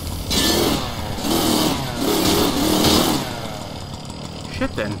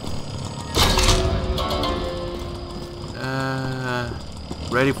 Shit then.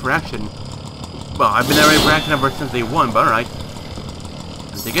 Ready for action. Well, I've been ready for action ever since day one, but alright.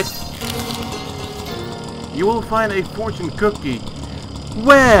 Take it. You will find a fortune cookie.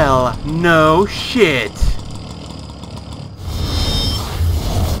 Well, no shit.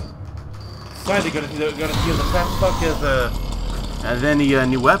 Finally gonna steal the fat fuck as any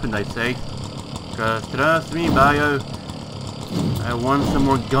new weapon, I'd say. Cause trust me, Bio, I want some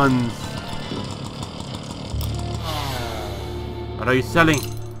more guns. What are you selling?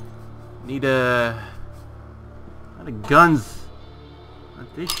 Need a lot of guns.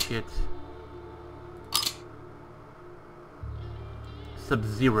 Not this shit.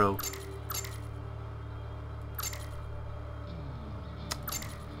 Sub-Zero.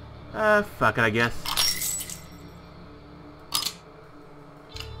 Fuck it, I guess.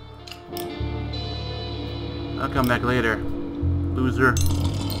 I'll come back later, loser.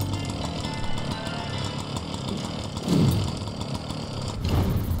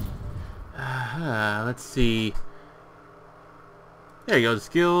 Let's see. There you go,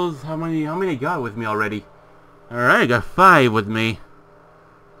 skills. How many I got with me already? Alright, I got 5 with me.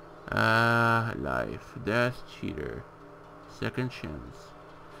 Life, death, cheater, second chance.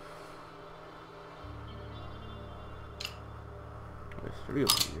 There's 3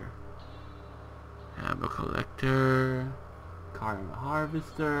 over here. Ammo collector, karma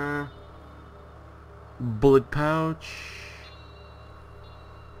harvester, bullet pouch,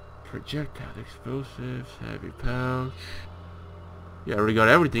 projectile explosives, heavy pouch. Yeah, I already got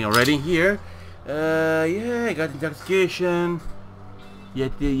everything already here. Yeah, I got intoxication.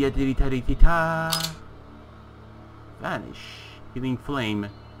 Yeti vanish, healing flame.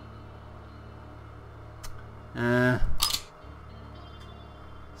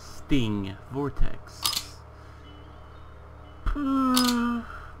 Sting, vortex. None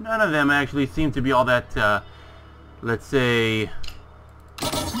of them actually seem to be all that, let's say,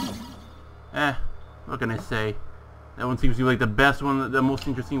 what can I say? That one seems to be like the best one, the most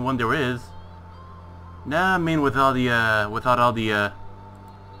interesting one there is. Nah, I mean with all the, without all the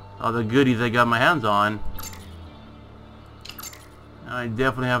goodies I got my hands on, I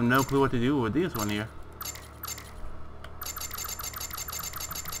definitely have no clue what to do with this one here.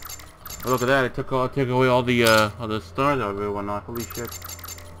 Oh, look at that! It took away all the stars out of it and whatnot. Holy shit!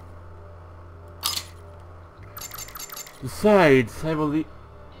 Besides, I believe.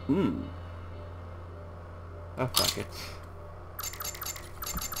 Oh, fuck it.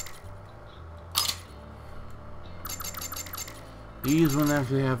 These ones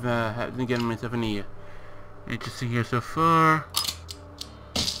actually haven't getting myself any interesting here so far.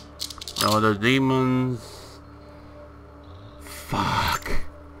 No other demons. Fuck.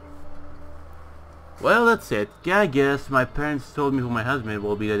 Well, that's it. Yeah, I guess my parents told me who my husband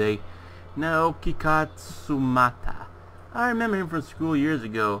will be today. Naoki Katsumata. I remember him from school years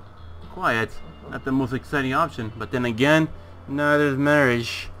ago. Quiet, not the most exciting option, but then again, neither is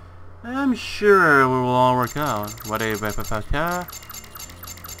marriage. I'm sure it will all work out. What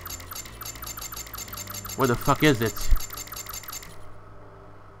the fuck is it?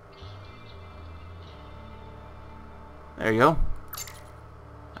 There you go.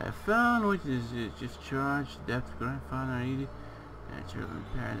 I found which is discharged, death grandfather 80. That's your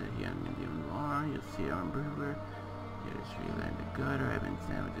parent that he hadn't been given more. You'll see our burglar. in the gutter, I've been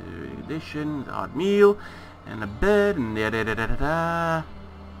sandwiched to the condition, the hot meal, and a bed, and da-da-da-da-da-da.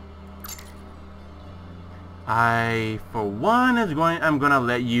 For one, I'm gonna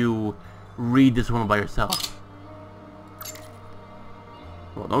let you read this one by yourself.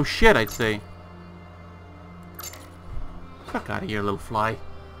 Well, no shit, I'd say. Fuck out of here, little fly.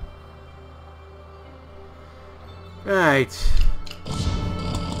 Right.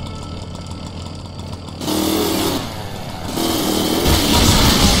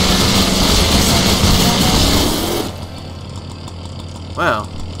 Well,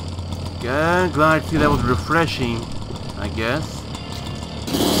 glad to see that was refreshing, I guess.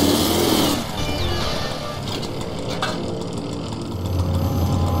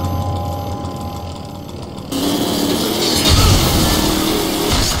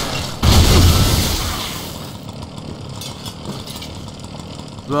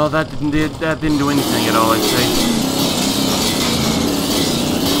 Well, that didn't do anything at all, I'd say.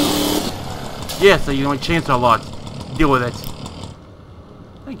 Yes, you know, chainsaw a lot. Deal with it.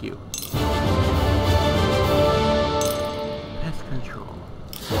 Thank you. Pest control.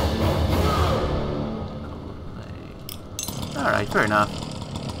 Alright, fair enough.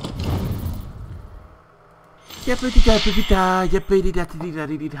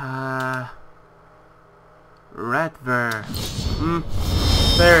 Ratver.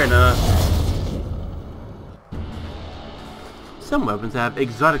 Fair enough. Some weapons have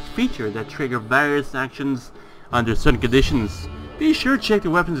exotic features that trigger various actions under certain conditions. Be sure to check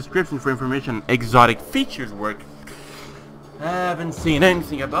the weapon description for information on exotic features work. I haven't seen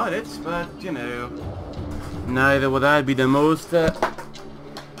anything about it, but you know, neither would I be the most,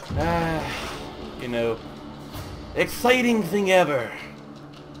 you know, exciting thing ever.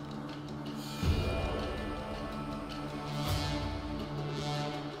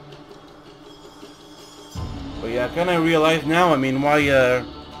 But yeah, I kind of realize now, I mean, why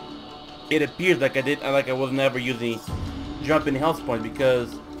it appears like I was never using jumping health points,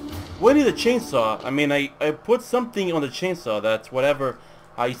 because when you need a chainsaw, I mean, I put something on the chainsaw that's whatever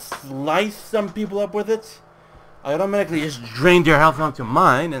I slice some people up with it, I automatically just drain their health onto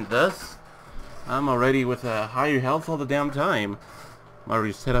mine, and thus I'm already with a higher health all the damn time. I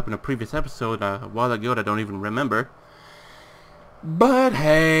already set up in a previous episode a while ago that I don't even remember. But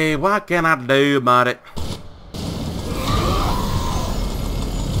hey, what can I do about it?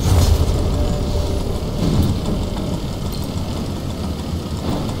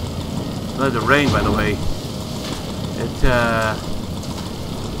 The rain, by the way,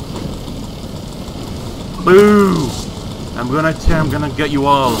 boo! I'm gonna get you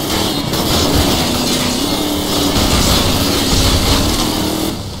all.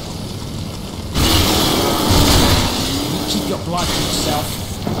 Keep your blood to yourself.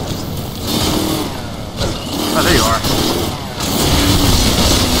 Oh, there you are.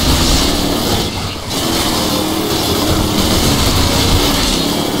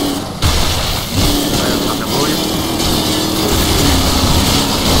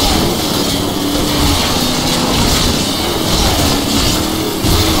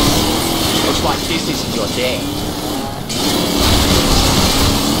 This is your day.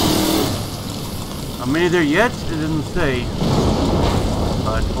 How many there yet? It didn't say.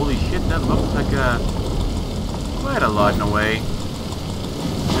 But holy shit, that looks like quite a lot in a way.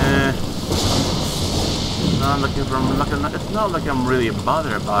 It's not like I'm really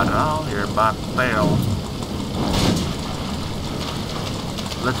bothered about it all here, but fail.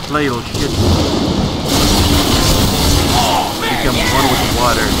 Let's play, little shit. Oh, man, Become yeah. one with the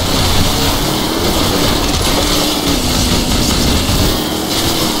water.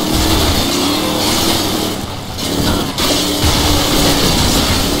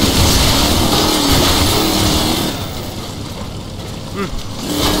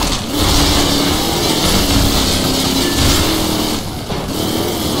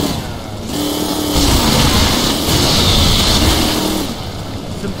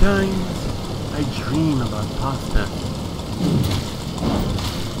 Sometimes I dream about pasta.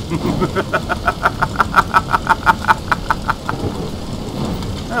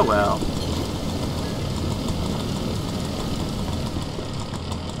 Oh well.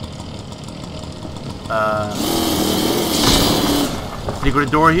 Secret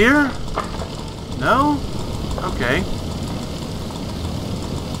door here? No? Okay.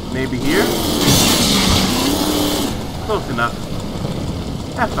 Maybe here? Close enough.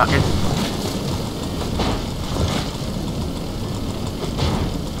 Ah, fuck it.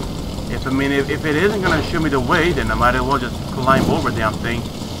 If it isn't gonna show me the way, then I might as well just climb over the damn thing.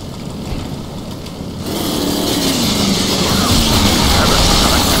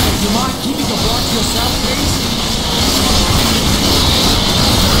 You mind keeping your blood to yourself, please?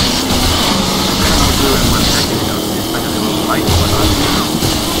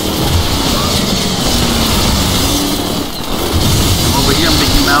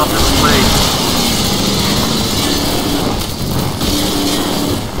 out of the way.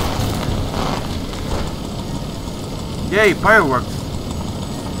 Yay, fireworks!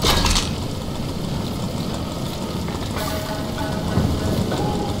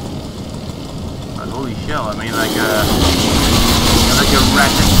 But holy shell, I mean like a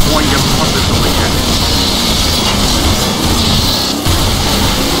ratchet point of puppets over here.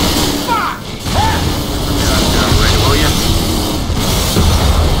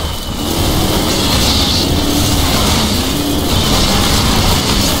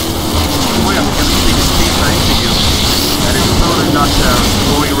 Not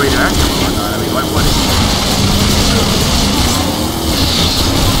going radioactive or whatnot. I mean, why would it?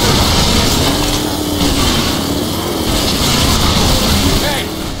 Hey!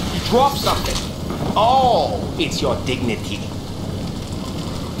 You dropped something. Oh, it's your dignity.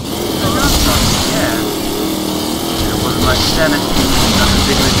 I got something, yeah. It was my sanity, not the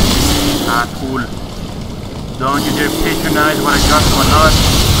dignity. Ah, cool. Don't you dare patronize what I got from another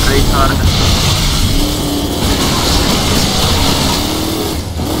retard.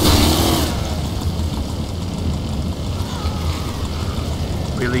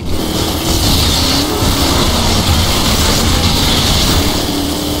 Really?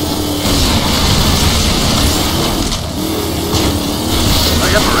 Oh,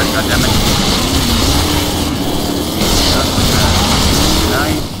 yep, alright, goddammit.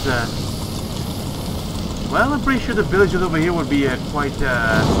 Nice, well, I'm pretty sure the villagers over here would be quite,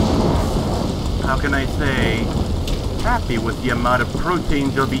 how can I say, happy with the amount of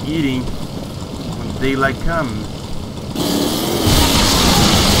proteins they'll be eating when daylight comes.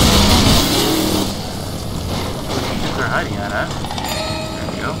 They're hiding at, huh? There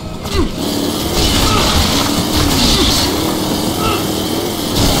we go.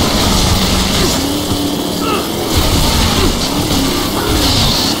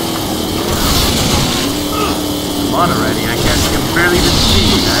 Come on already, I can barely even see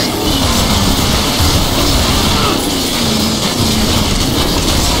you guys.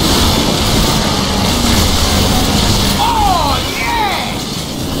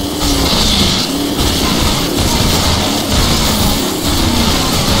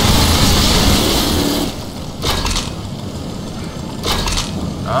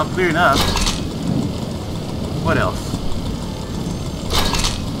 Clear enough. What else?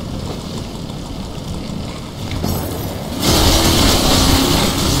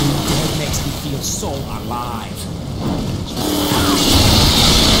 It makes me feel so alive.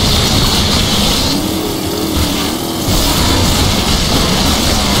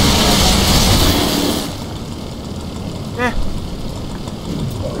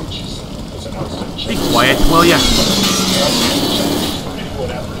 Be quiet, will ya?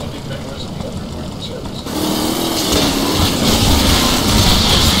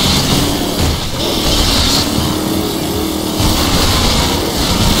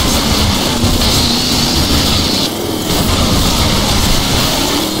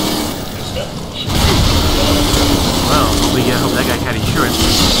 I hope that guy had insurance.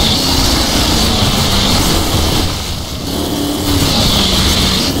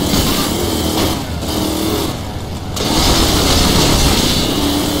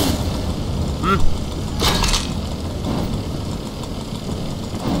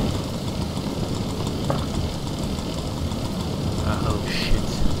 Oh shit.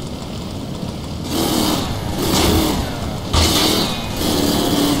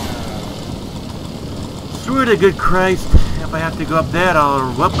 Swear to good Christ. If I have to go up there,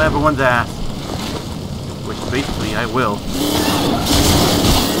 I'll whoop everyone's ass. Which basically I will.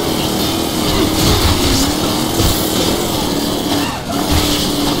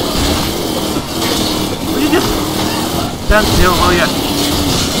 Will you just stand still, will ya?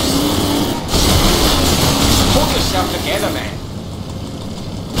 Pull yourself together, man.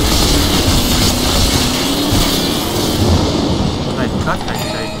 Nice cut, I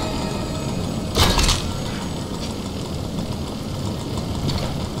say.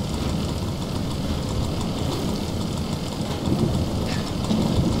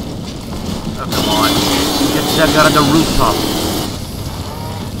 That got on the rooftop.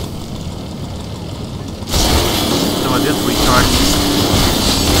 Some of this retard.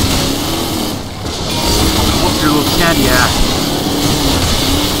 Whoop your little candy ass.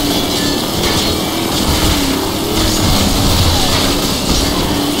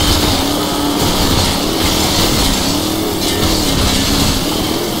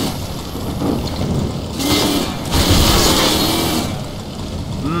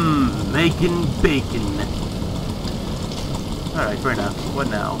 Making bacon. Alright, fair enough. What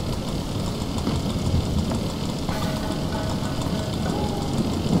now?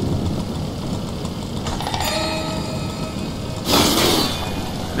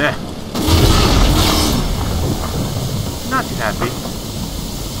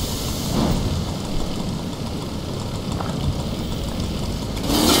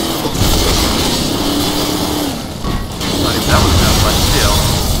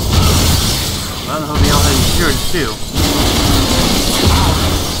 birds too.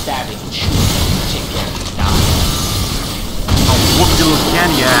 Stabbing and shooting, take care of you now. I'll whoop your little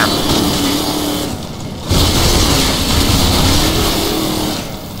candy ass.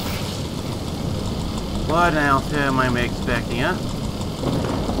 What else am I expecting, huh?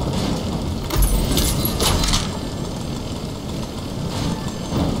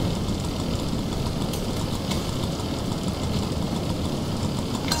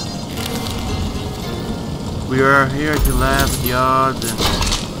 We are here to laugh at the odds and...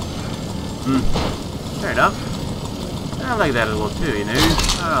 fair enough. I like that a little too, you know?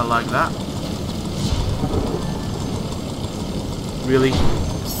 I like that. Really?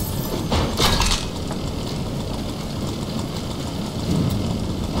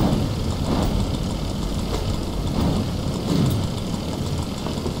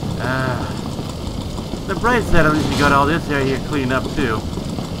 The bright side, at least we got all this area here cleaned up too.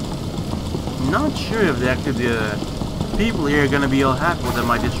 Not sure if actually the people here are gonna be all happy with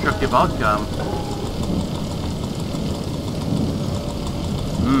my destructive outcome.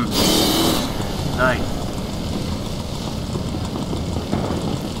 Nice.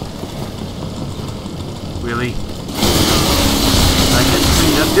 Really? I can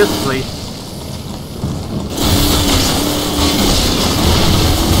clean up this place.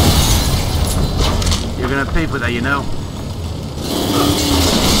 You're gonna pay for that, you know.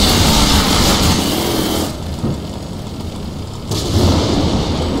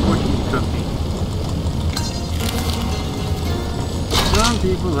 Some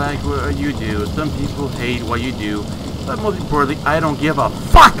people like what you do, some people hate what you do, but most importantly, I don't give a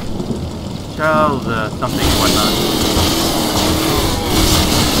fuck! Charles, something and whatnot.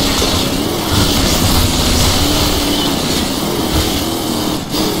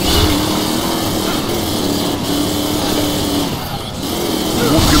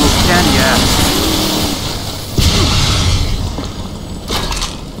 Whoop your little candy ass.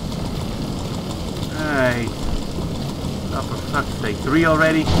 Alright. Oh, for fuck's sake. 3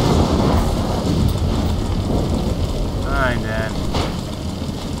 already? Fine then.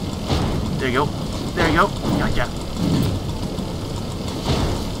 There you go. There you go. Gotcha.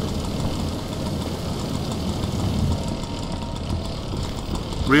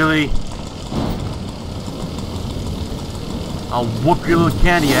 Really? I'll whoop your little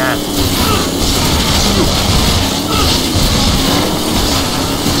candy ass.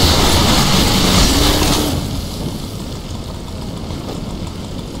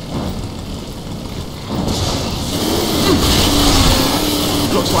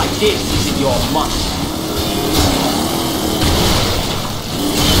 Looks like this isn't your month.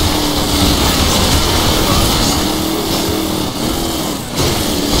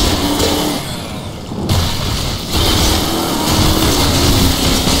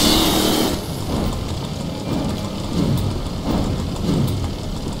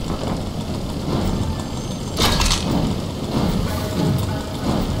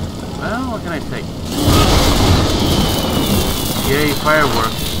 Well, what can I say? Yay,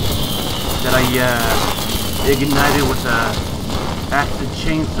 fireworks that I ignited with a acid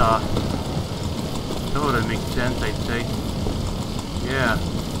chainsaw. That would make sense, I'd say. Yeah.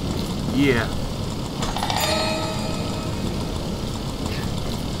 Yeah.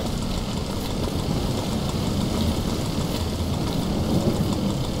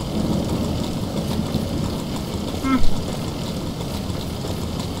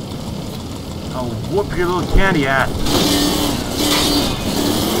 I'll whoop your little candy ass.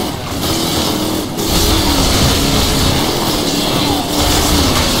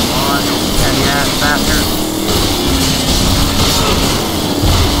 Bastard.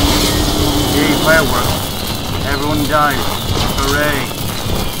 Yay, fireworks. Everyone died. Hooray.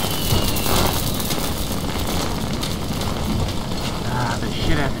 Ah, the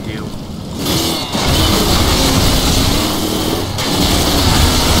shit I have to do.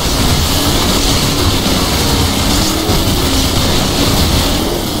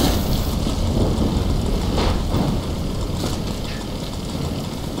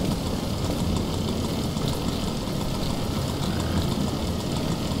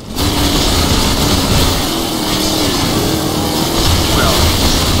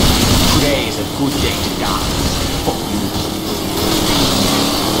 Good day to die. Fuck you.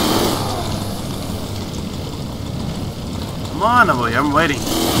 Come on, boy, I'm waiting.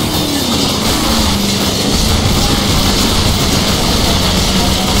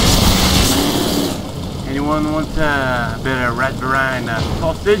 Anyone want a bit of red brine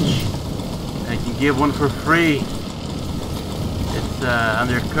sausage? I can give one for free. It's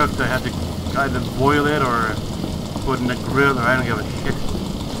undercooked, so I have to either boil it or put it in the grill, or I don't give a shit.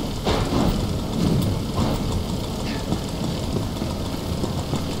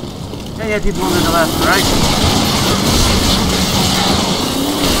 Yeah, people on the left, right?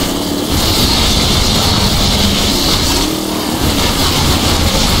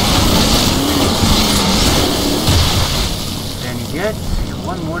 And yet,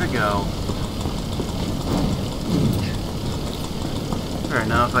 one more to go. Fair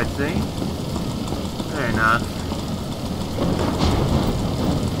enough, I'd say. Fair enough.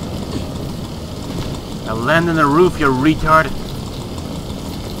 Now land on the roof, you retard!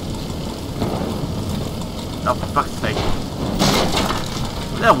 Oh, for fuck's sake.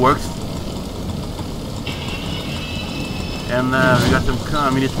 That works. And we got some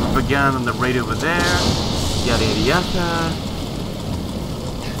communist propaganda on the radio over there. Yada yada yada.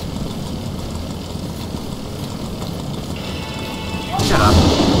 Shut up.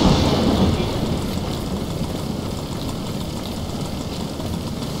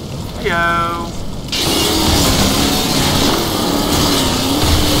 Heyo.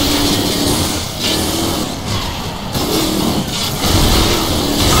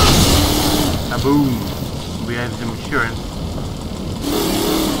 Boom. We have some insurance.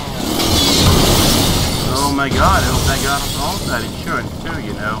 Oh my god, I hope that got us all that insurance too,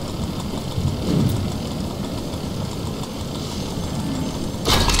 you know.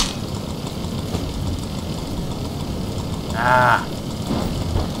 Ah.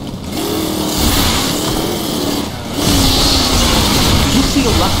 Did you see a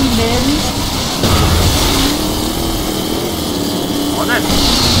lucky man? Oh, then.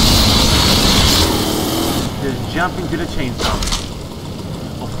 Just jump into the chainsaw.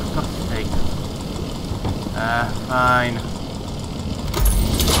 Oh, for fuck's sake. Fine.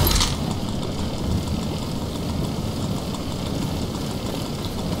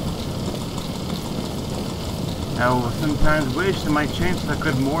 I sometimes wish that my chainsaw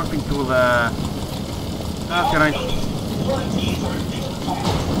could morph into a... How can I...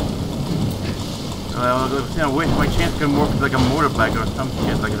 Well, I wish my chainsaw could morph into like a motorbike or some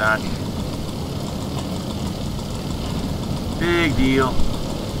shit like that. Big deal.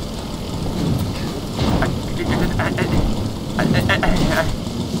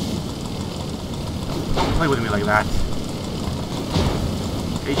 Don't play with me like that.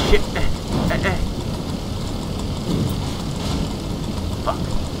 Hey, shit. Fuck.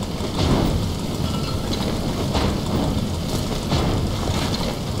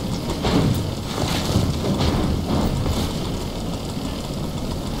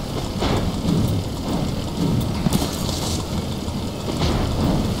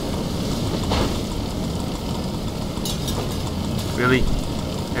 Really?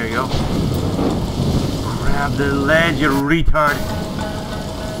 There you go. Grab the ledge, you retard.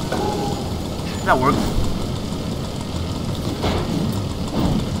 That works.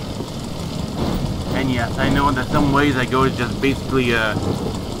 And yes, I know that some ways I go is just basically an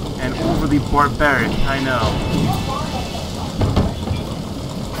overly barbaric. I know.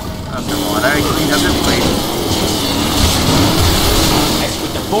 Oh, come on, I already cleaned up this place. As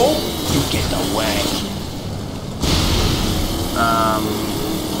with the bull, you get the way.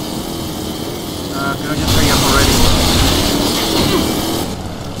 Can I just hurry up already?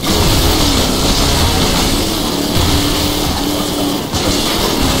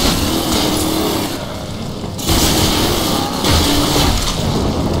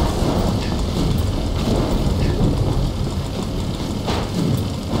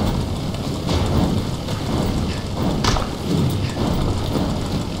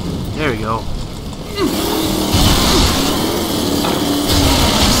 There we go.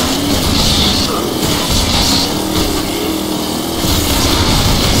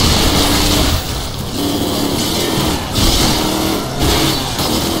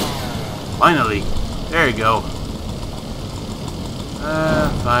 Finally! There you go.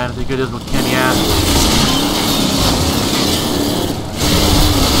 Fine, I think it is what Kenny asked.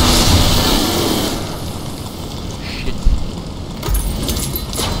 Shit.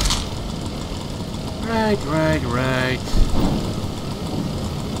 Right.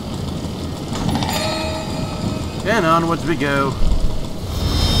 And onwards we go.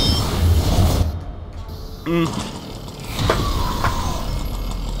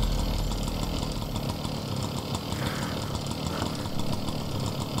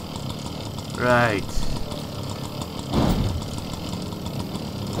 Right.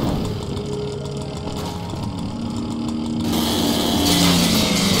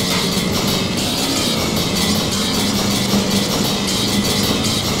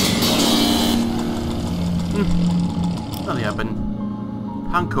 Nothing happened.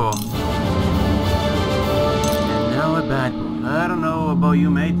 Hanko. And now a bad boy. I don't know about you,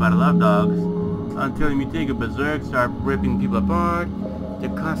 mate, but I love dogs. Until you take a berserk, start ripping people apart. The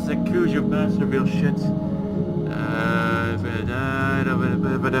classic Cujo Baskerville shit.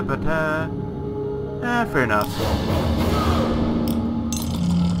 Fair enough.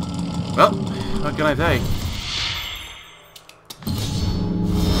 Well, what can I say?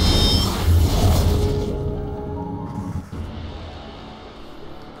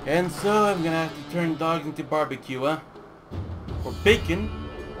 And so I'm gonna have to turn dogs into barbecue, huh? Or bacon,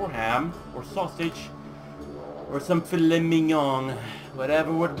 or ham, or sausage, or some filet mignon.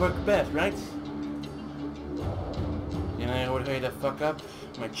 Whatever would work best, right? You know what, hurry the fuck up?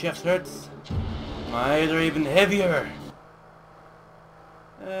 My chest hurts. My eyes are even heavier.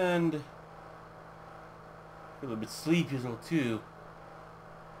 And a little bit sleepy as well too.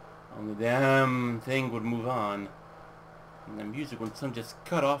 Only the damn thing would move on. And the music would some just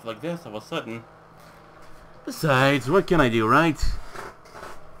cut off like this all of a sudden. Besides, what can I do, right?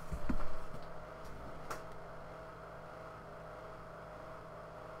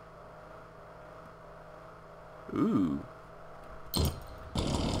 Ooh.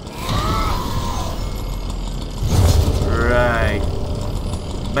 Right.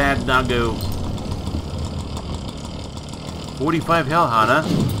 Bad doggo. 45 hellhound, huh?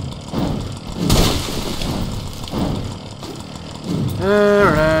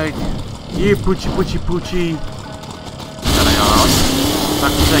 Alright. Here, poochie. Hang on.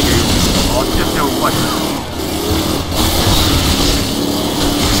 Tak czekaj. O, cię właśnie.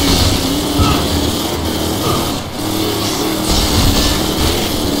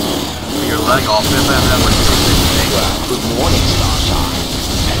 Your leg off if that was Well, good morning, Starshine.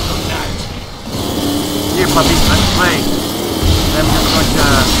 And good night. Here, puppy, let's play. I'm just going to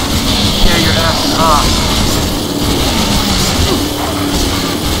tear your ass off.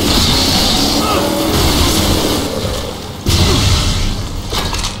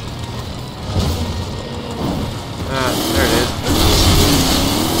 There it is.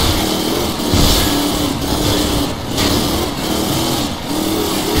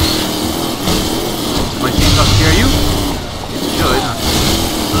 My chainsaw scare you? It should.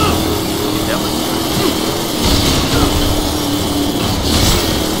 That was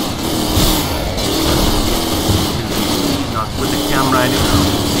not with the camera anymore.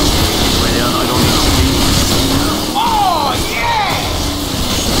 Well, I don't know. Oh, yeah!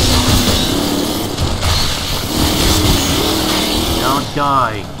 Don't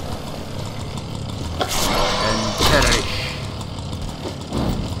die. And perish.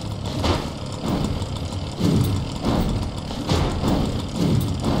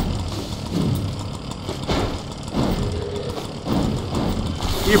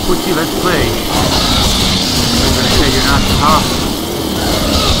 Here, Poochie, let's play. I'm gonna say you're not tough.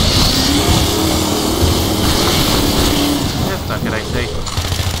 That's not good, I say.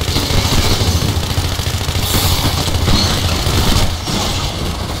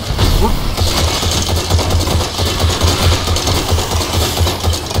 Whoop.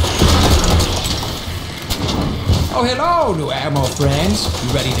 Oh, hello, new ammo friends. You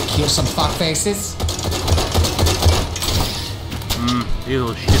ready to kill some fuckfaces? You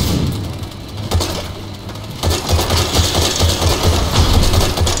little shit.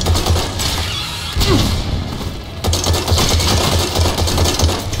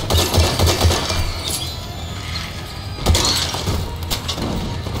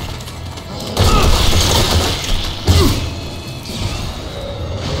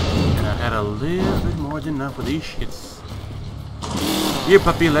 And I had a little bit more than enough of these shits. Here,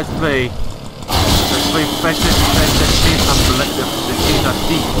 puppy, let's play. Let's play fetch the chainsaw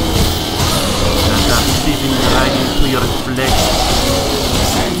thief. That's thieving right into your flesh.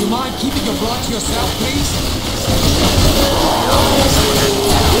 Hey, you mind keeping your blood to yourself, please?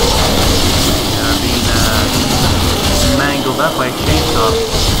 Being mangled up by a chainsaw.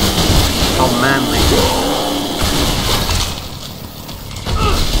 So manly.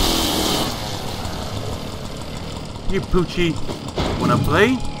 Here, Poochie, wanna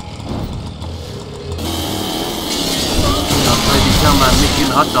play? I'll become a Mickey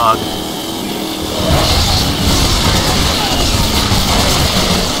hot dog.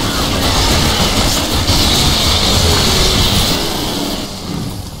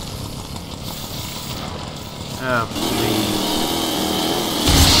 Oh, please.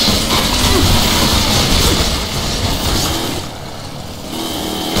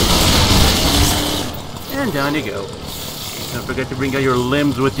 And down you go. Don't forget to bring out your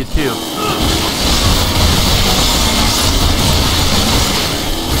limbs with you too.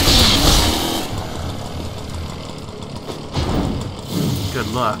 Good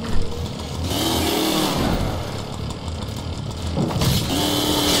luck.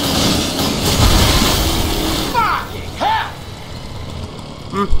 Fucking hell!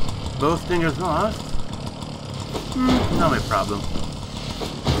 Both fingers lost? Not my problem.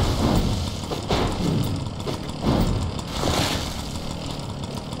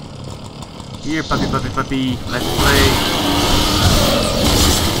 Here, puppy, puppy, puppy. Let's play.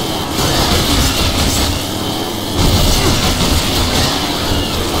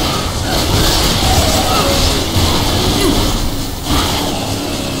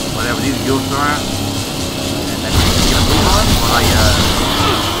 Whatever these ghosts are. And then we get a move on while I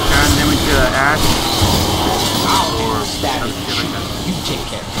turn them into ash. Or stab it. You take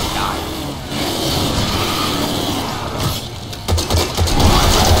care of the guy.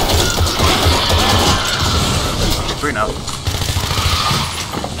 Fair enough.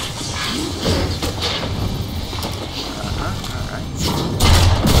 Alright.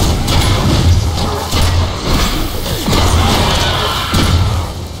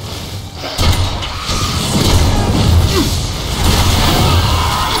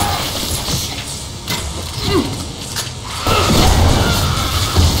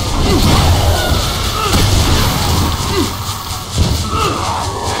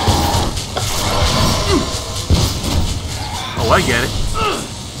 Oh, I get it.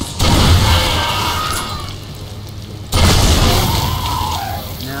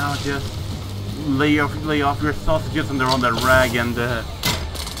 Now just lay off your sausages and they're on that rag and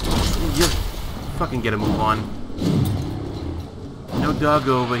just fucking get a move on. No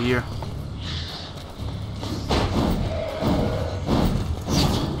doggo over here.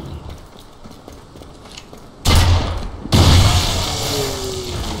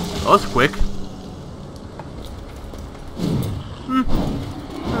 Oh, that's quick.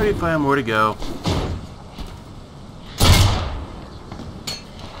 35 more to go.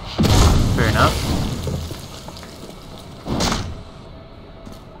 Fair enough.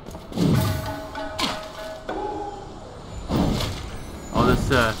 All this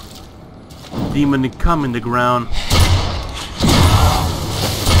demon to come in the ground.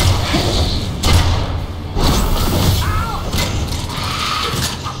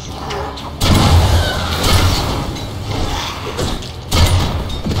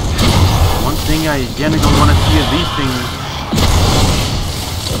 I generally don't want to see these things.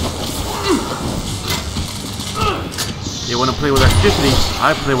 They want to play with electricity.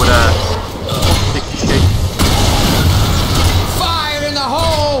 I play with a stick shake. Fire in the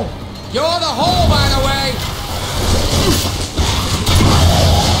hole! You're the hole, by the way!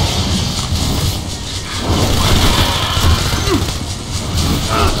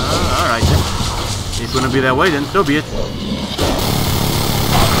 Alright then. It's gonna be that way then, so be it.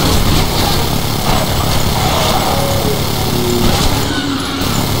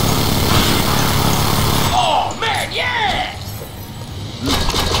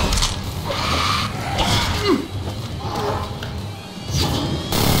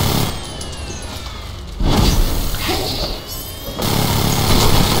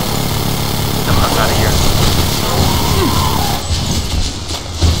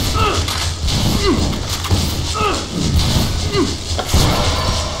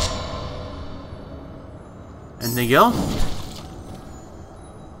 Anything else?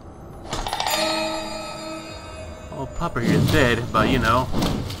 Oh, Popper here is dead, but you know,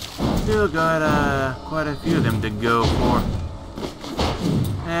 still got quite a few of them to go for.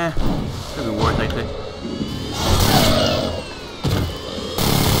 Could be worse, I think.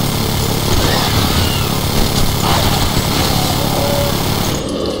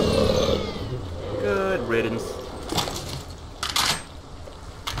 Good riddance.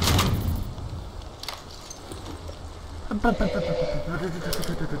 I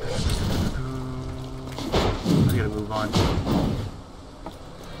gotta move on.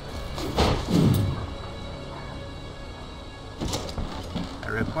 I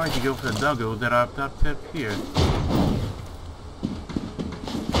require you to go for the doggos that are up tip here.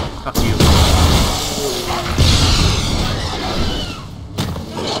 Fuck you.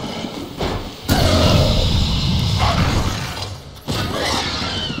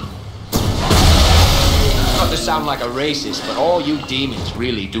 To sound like a racist, but all you demons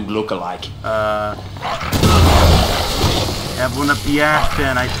really do look alike. Everyone up the ass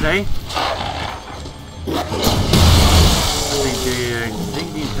then, I say. I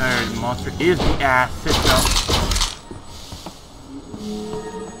think the entire monster is the ass itself.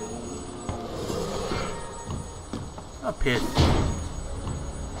 A piss.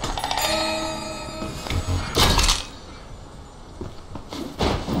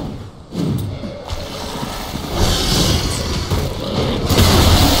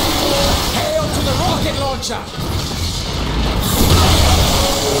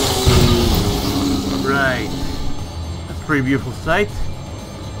 Right. That's a pretty beautiful sight.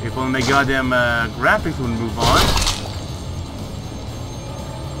 If only my goddamn graphics would move on.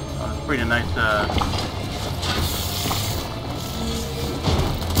 Oh, it's pretty nice.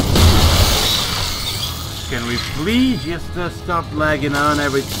 Can we please just stop lagging on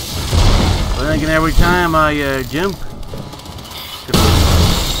every time I jump?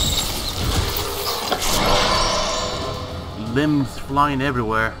 Limbs flying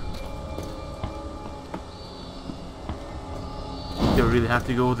everywhere. Do I really have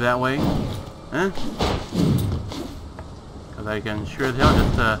to go that way? Huh? Because I can sure as hell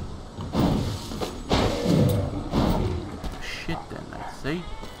just shit then, I say.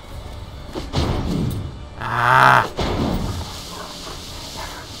 Ah!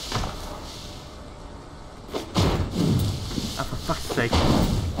 Oh, for fuck's sake.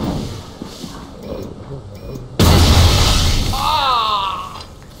 Ah!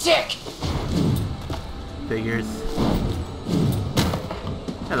 Dick! Figures.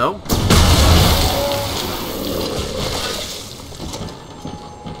 Hello.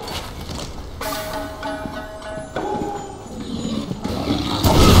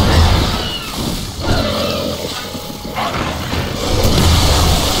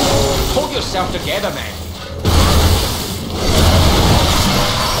 Hold yourself together, man.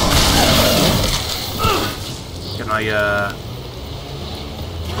 Can I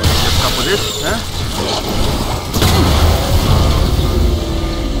just up with this, huh?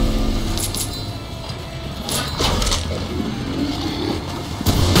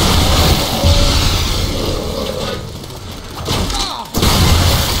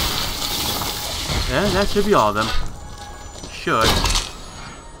 Yeah, that should be all of them. Should.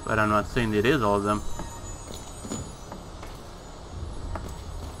 But I'm not saying it is all of them.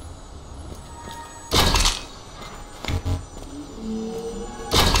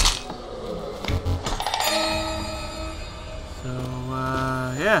 So,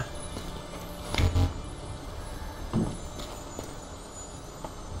 yeah.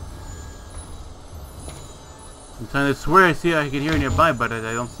 Sometimes I swear I can hear it nearby, but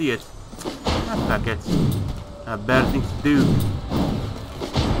I don't see it. Fuck it. I have better things to do.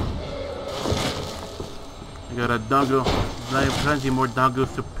 I got a doggo. Plenty more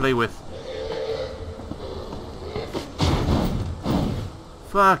doggos to play with.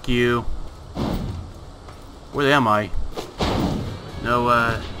 Fuck you. Where am I? No,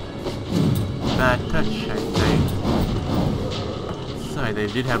 bad touch, I say. Sorry, they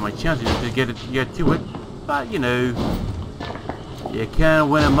did have my chances to get to it, but you know, you can't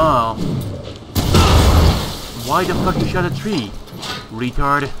win them all. Why the fuck you shot a tree,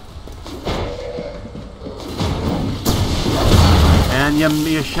 retard? And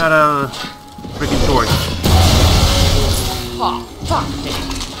you shot a freaking torch. Oh, fuck me.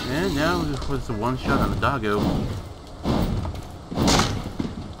 And now it was a one shot on the doggo.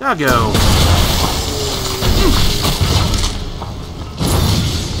 Doggo!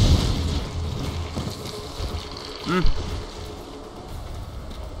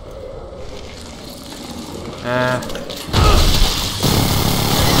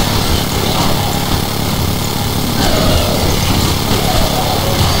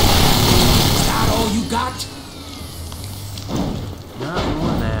 Is that all you got? Not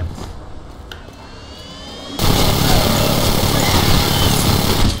more left.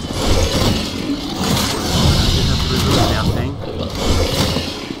 Just have to reload the damn thing.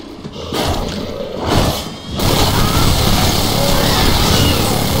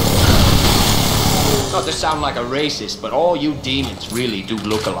 Not to sound like a racist, but all you demons really do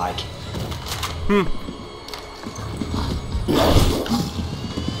look alike. Hmm.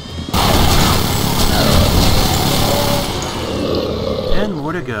 10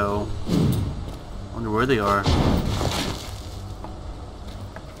 more to go. Wonder where they are.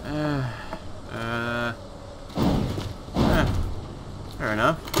 Fair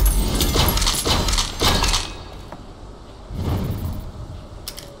enough.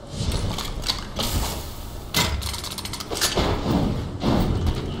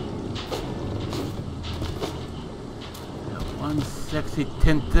 One sexy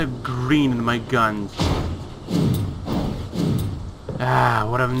tint of green in my guns. Ah,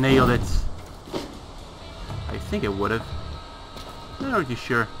 would have nailed it. I think it would have. I'm not too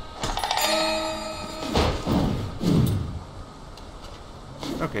sure.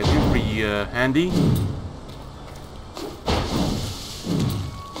 Okay, they're pretty handy.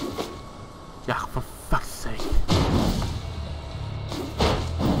 Yeah, for fuck's sake.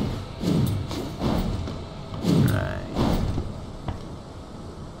 Right.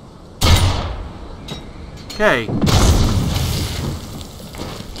 Okay.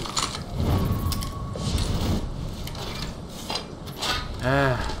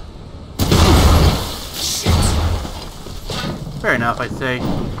 Fair enough, I say.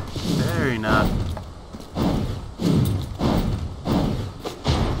 Fair enough.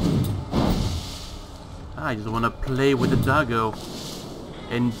 I just want to play with the doggo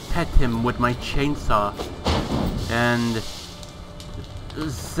and pet him with my chainsaw and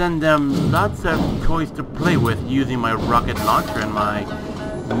send them lots of toys to play with using my rocket launcher and my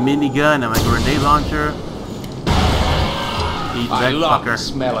minigun and my grenade launcher. Eat I that love fucker. the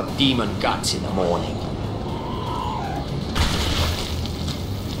smell of demon guts in the morning.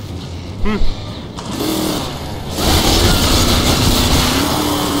 Here it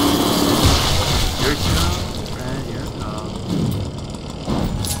goes, and here it goes.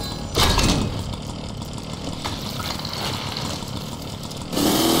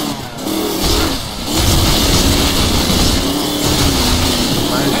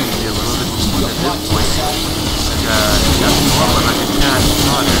 Might as well be a little bit more at this point. Like, nothing more but like a cat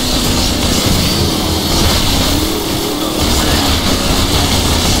slaughter.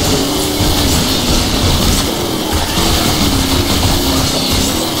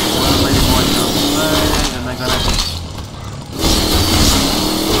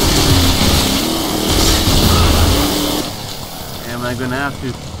 I'm gonna have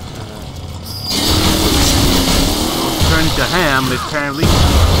to turn it to ham, apparently.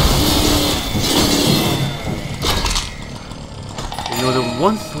 You know, the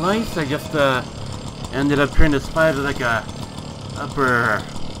one slice I just ended up turning the spider like a upper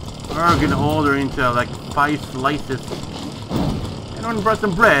organ holder into like 5 slices. And I brought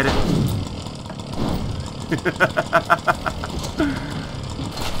some bread.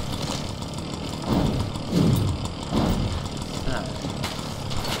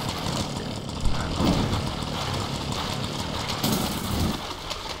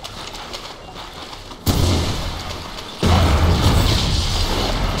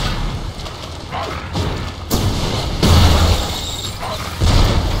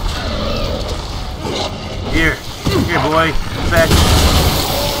 Here, boy. Back.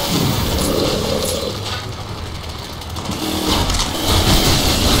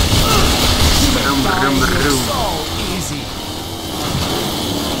 Easy.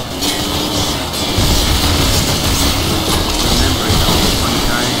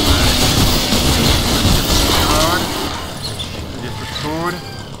 Sword,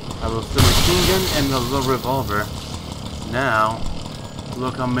 a little machine gun, and a little revolver. Now,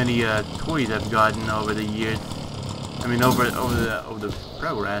 look how many toys I've gotten over the years. I mean, over the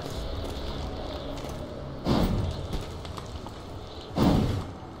progress.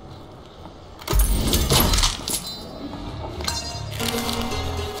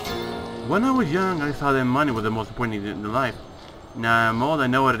 When I was young, I thought that money was the most important thing in life. Now I'm old, I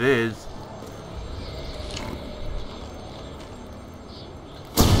know what it is.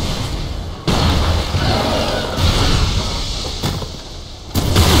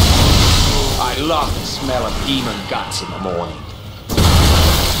 I love the smell of demon guts in the morning.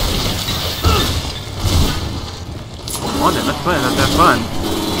 Come on then, let's play, let's have fun.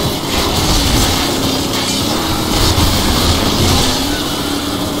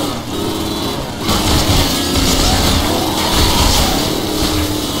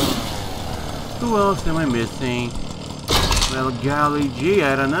 Who else am I missing? Well, golly gee,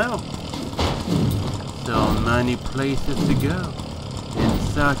 I don't know. So many places to go in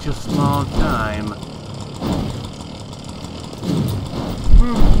such a small time.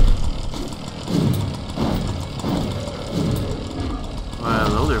 Well,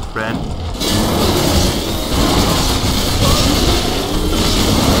 hello there, friend.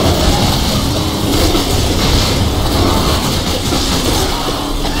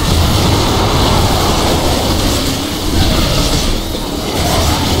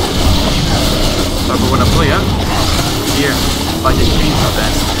 Remember when I play, huh? Here, by the chainsaw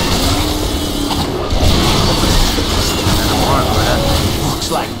then. Looks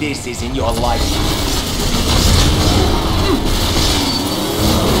like this is in your life.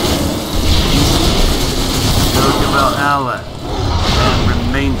 Go to Valhalla and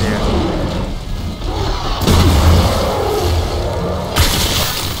remain there.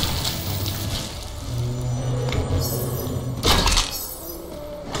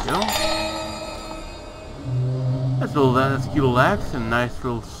 That's a cute little axe and a nice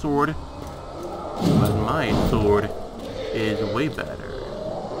little sword. But my sword is way better.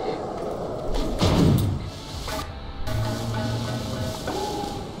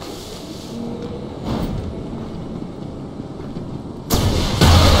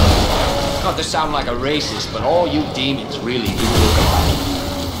 Not to sound like a racist, but all you demons really do look alike.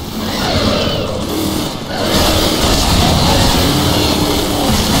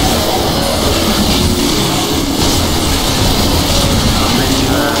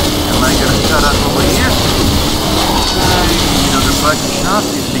 house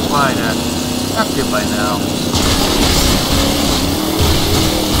seems to be quite active by now.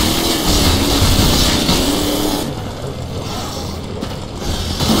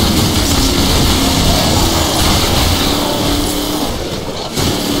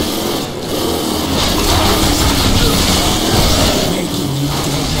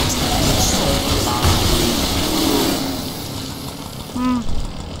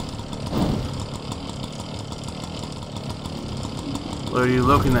 What are you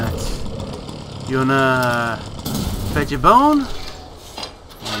looking at? You wanna fetch a bone?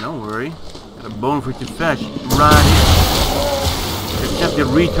 Oh, don't worry. Got a bone for you to fetch right here. Except the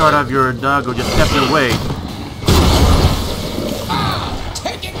retard of your dog or just stepped away.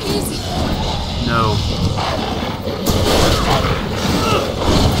 Take it easy. No.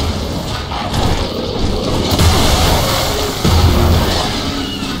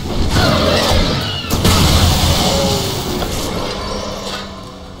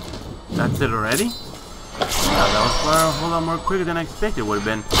 That's it already? Wow, that was far a whole lot more quicker than I expected it would have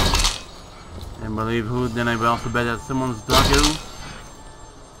been. And believe who, then I also bet that someone's doggo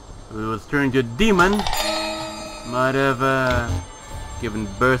who was turned to a demon might have given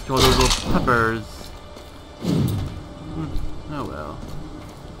birth to all those little puppers. Oh well.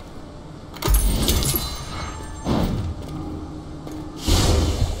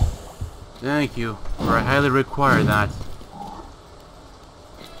 Thank you, for I highly require that.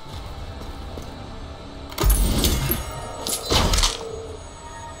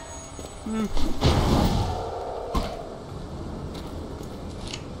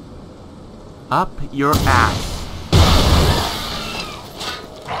 Up your ass.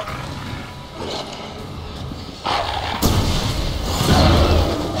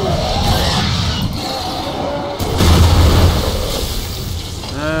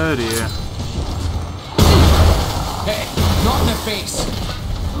 Oh dear. Hey, not in the face.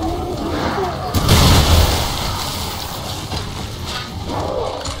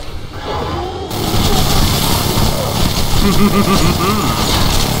 You're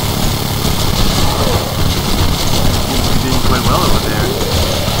doing quite well over there.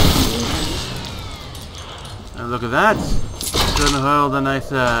 And look at that. Couldn't hold a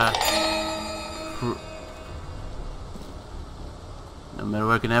nice no matter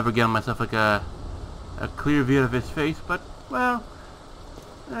what, I can ever get myself like a clear view of his face, but well,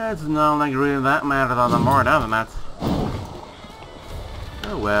 it's not like really that matters all the more now than that.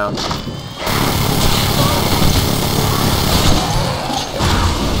 Oh well.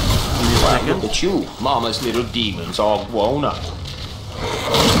 Wow, look at you, Mama's little demons all grown up.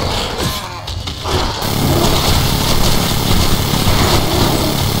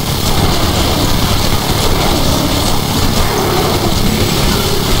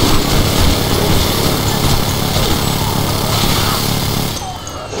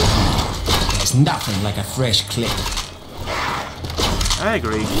 There's nothing like a fresh clip. I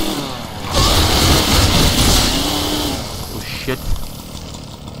agree. Oh shit.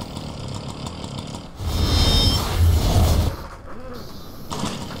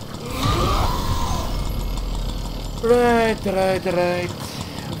 Right.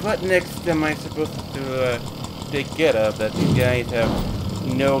 What next am I supposed to take care of that these guys have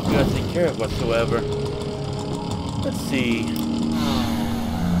no gutsy care whatsoever? Let's see.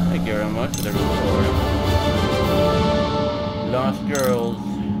 Thank you very much for the report. Lost girls.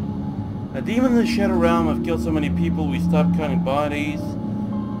 A demon in the Shadow Realm have killed so many people we stopped counting bodies.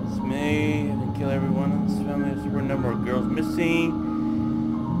 Dismay, and kill everyone in his family. There's a number of girls missing.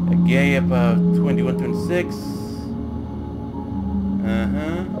 A gay about 21, 26.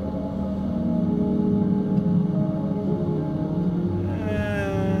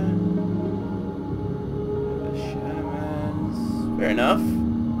 Shamans. Fair enough.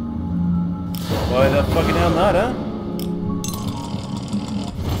 Why the fucking hell not, huh?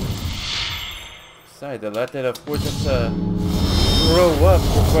 Besides, I let that, of course, just grow up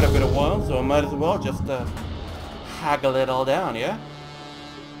for quite a bit of while, so I might as well just haggle it all down, yeah?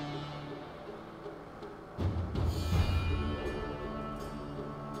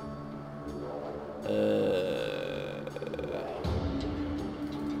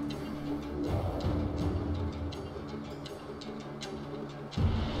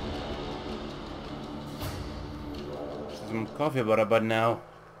 Some coffee about now.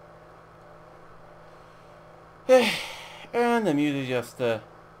 And the music just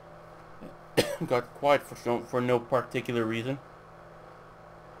got quiet for no particular reason.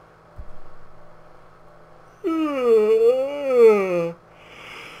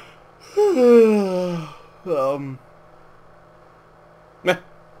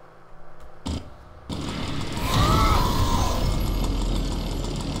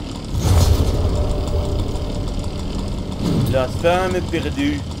 femme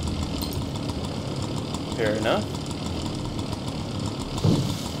perdue. Fair enough.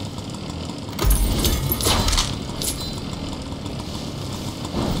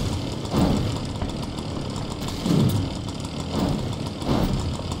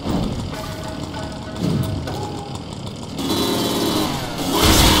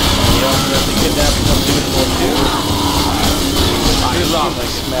 I love the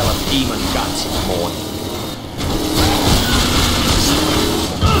smell of demon guts in the morning.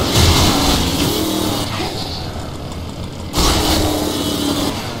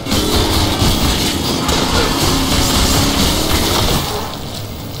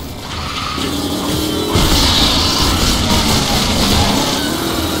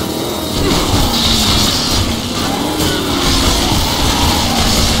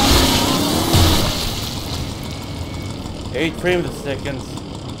 Eight frames a second.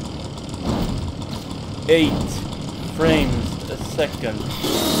 8 frames a second.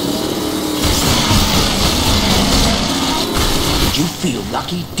 Did you feel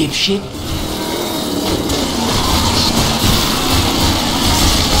lucky, dipshit?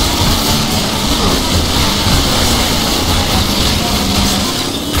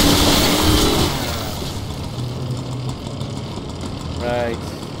 Right.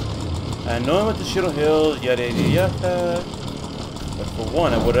 I know I went to Shittle Hill, yada yada yada. But for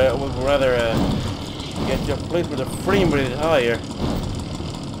one, I would rather get to a place where the frame rate is higher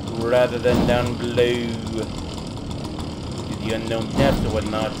rather than down below to the unknown depths or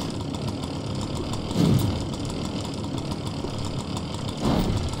whatnot.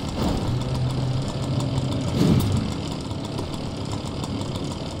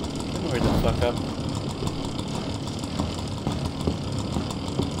 Hurry the fuck up.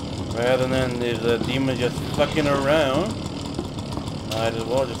 Rather than there's a demon just fucking around, might as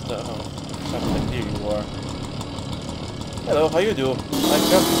well just something here you are. Hello, how you do? I've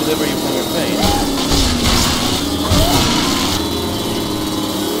come to deliver you from your pain.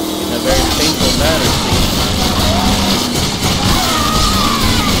 In a very painful manner, see?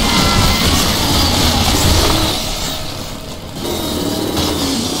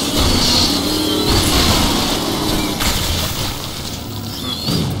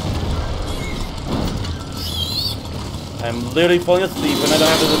 I'm literally falling asleep and I don't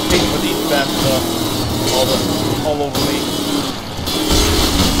have to pay for these bastards all over me.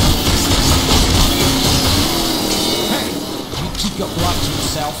 Hey, you keep your blood to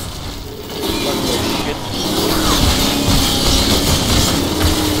yourself. Fucking shit.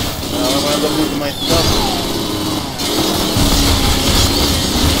 Now I'm gonna look into my stuff.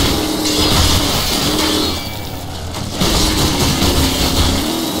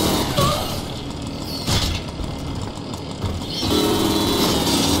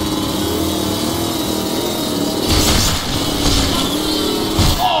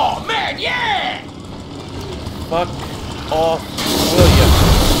 Fuck off, will ya?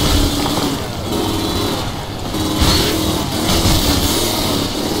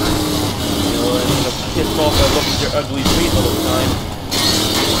 You know, I'm gonna piss off by looking at your ugly face all the time.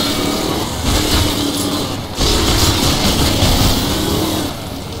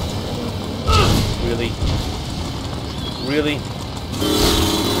 Really? Really?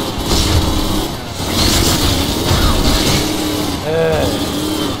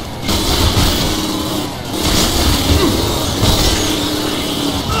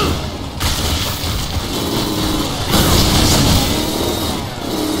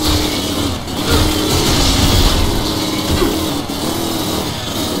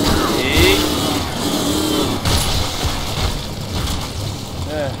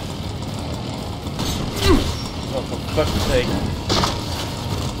 Oh, for fuck's sake.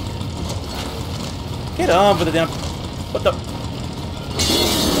 Get on with the damn... What the...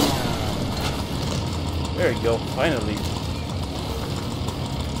 There you go, finally.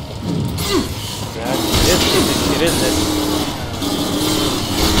 God, this is the shit, isn't it?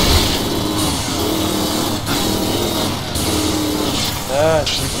 Ah,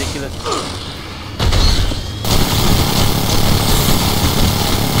 it's ridiculous.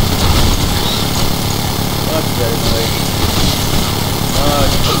 Much better, Blake.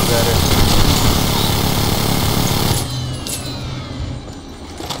 Much better.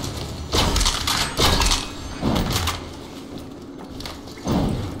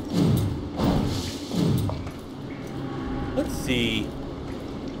 Let's see.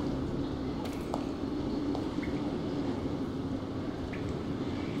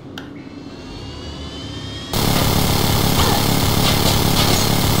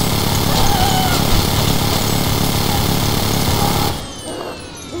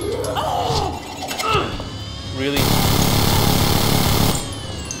 Really?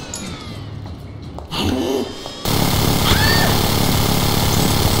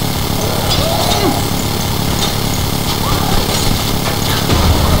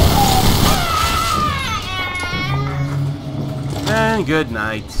 good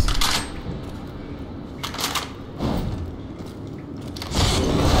night.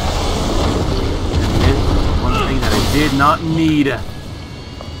 And this is one thing that I did not need.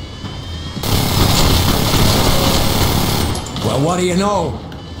 Well, what do you know?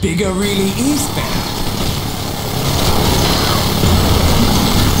 Bigger really is better.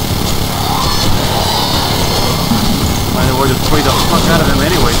 Might as well just spray the fuck out of him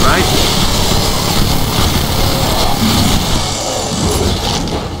anyways, right?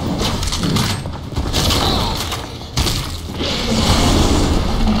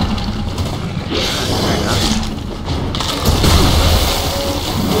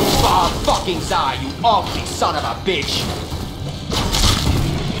 Far fucking side, you ugly son of a bitch!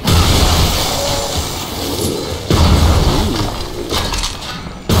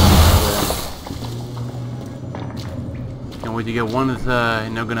 Can't wait to get one that's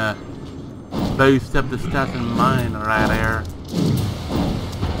gonna boost up the stats in mine right there.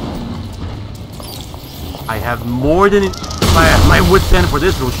 I have more than my wit's end for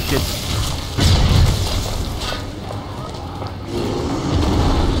this little shit.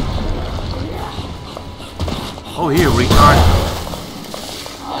 Oh, here, retard.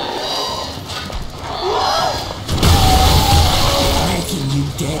 Making you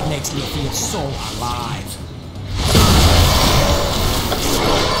dead makes me feel so alive.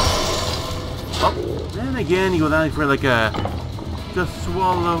 Oh, then again, you go down for like just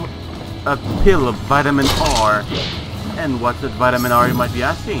swallow a pill of vitamin R. And what's that vitamin R, you might be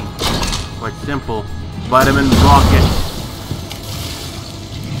asking? Quite simple. Vitamin Rocket.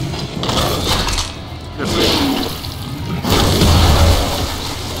 Good for you.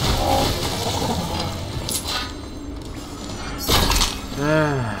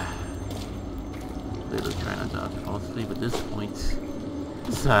 Little try not to fall asleep at this point.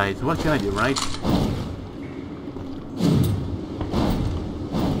 Besides, what can I do, right?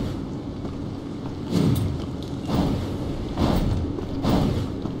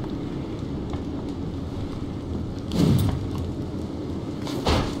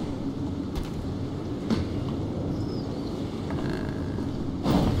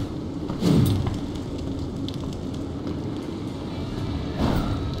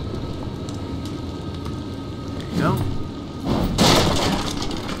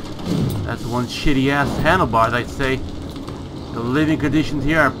 That's one shitty ass handlebars, I'd say. The living conditions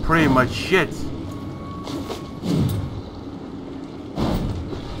here are pretty much shit.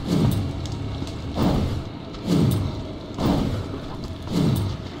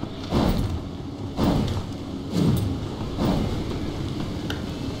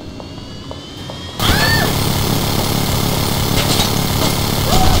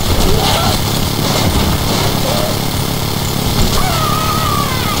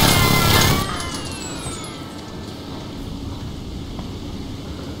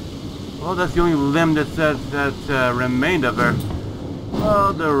 Well, that's the only limb that remained of her.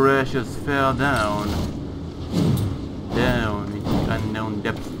 Well, the rest just fell down. Down into unknown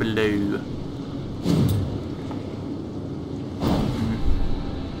depths below.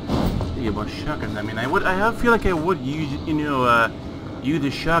 Think about shotguns. I mean, I feel like I would use, use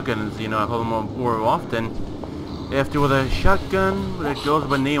the shotguns, a whole more often. After with a shotgun that goes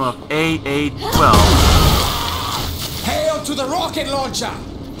by the name of AA-12. Hail to the rocket launcher!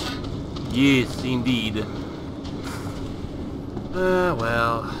 Yes, indeed.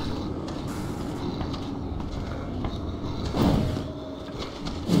 Well.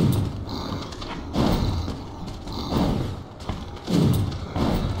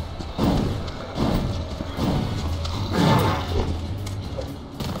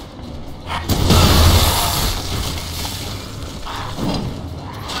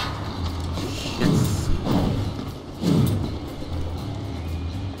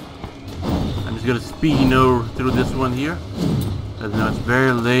 Gonna speed through this one here. As now it's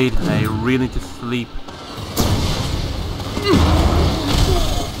very late. I really need to sleep.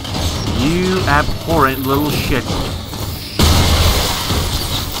 You abhorrent little shit.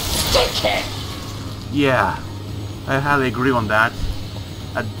 Dickhead! Yeah, I highly agree on that.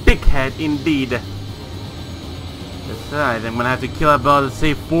 A dickhead indeed. Besides, I'm gonna have to kill about,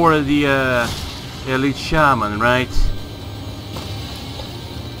 say, 4 of the elite shaman, right?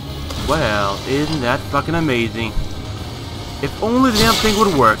 Well, isn't that fucking amazing? If only the damn thing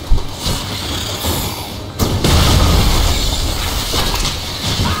would work.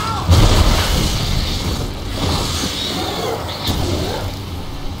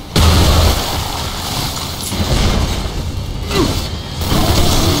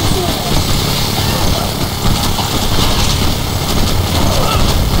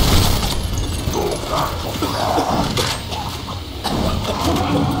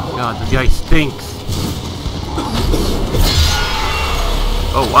 guy stinks.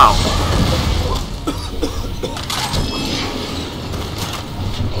 Oh wow.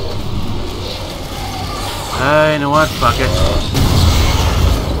 You know what? Fuck it.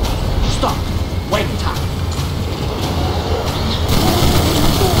 Stop. Waiting time.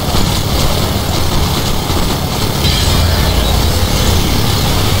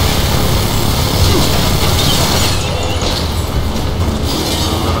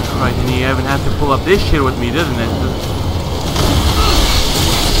 Oh Christ, and you even have to pull up this shit with me, doesn't it?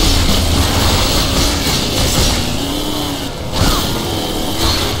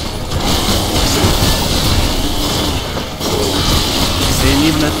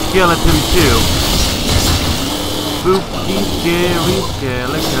 Even a skeleton too. Spooky, scary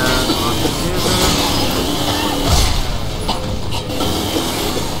skeleton.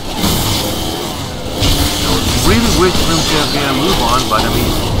 I really wish we could move on, but I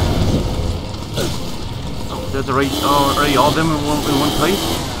mean, there's already all of them in one place.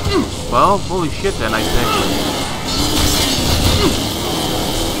 Well, holy shit, then I say.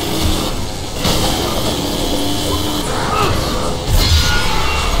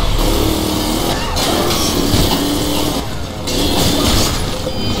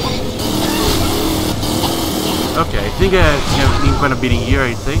 Okay, I think I have been kind of beating here,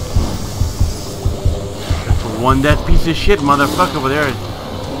 I think. That's one that piece of shit motherfucker over there.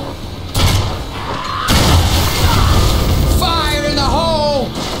 Fire in the hole!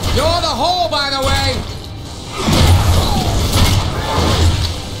 You're the hole, by the way!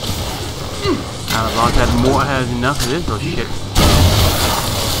 As long as has enough of this little shit.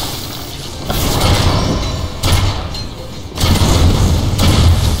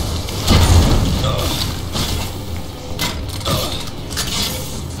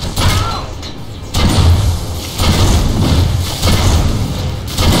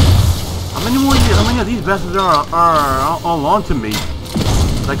 How many of these bastards are all onto me?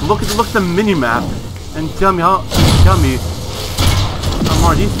 Like look at the mini-map and tell me how many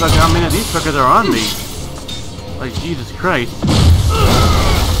of these fuckers are on me. Like Jesus Christ.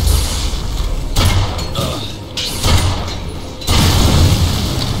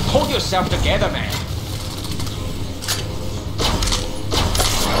 Hold yourself together, man.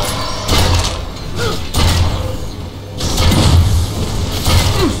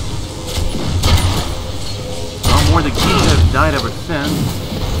 More the geese have died ever since.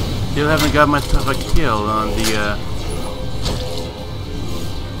 Still haven't got myself a kill on the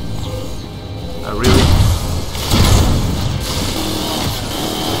really?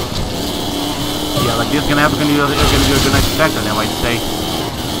 Yeah, like this is gonna happen, gonna do a good nice effect on them, I'd say.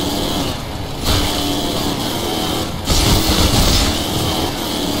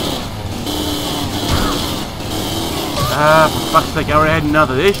 For fuck's sake, I already had enough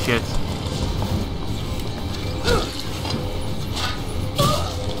of this shit.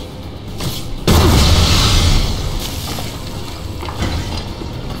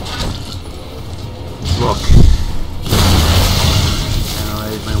 Look. And I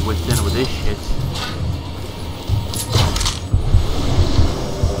raise my wits in with this shit.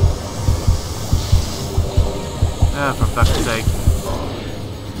 For fuck's sake.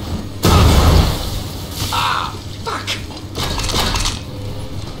 Ah, fuck!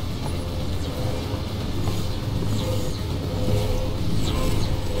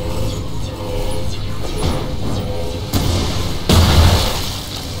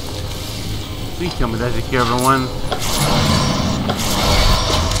 Please tell me that's a cure, everyone.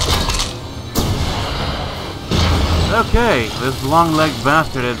 Okay, this long-legged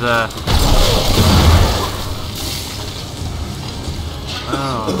bastard is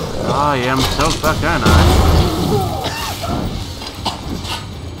oh, I am so fucked, aren't I?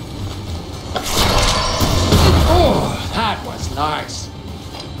 Oh, that was nice.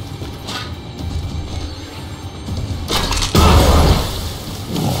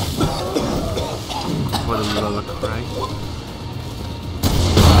 For the love of Christ.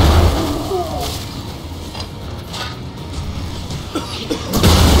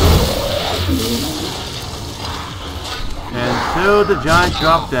 And so the giant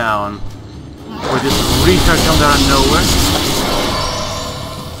dropped down. With this retard comes out of nowhere.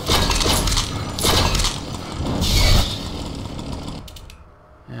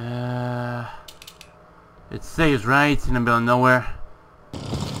 It saves right in the middle of nowhere.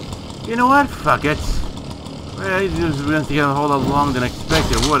 You know what? Fuck it. Well, it was going to take a whole lot longer than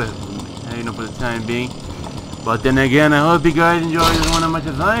expected, would it? You know, for the time being. But then again, I hope you guys enjoyed this one as much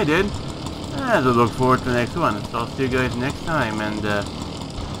as I did. As I look forward to the next one. So I'll see you guys next time, and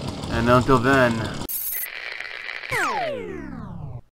until then.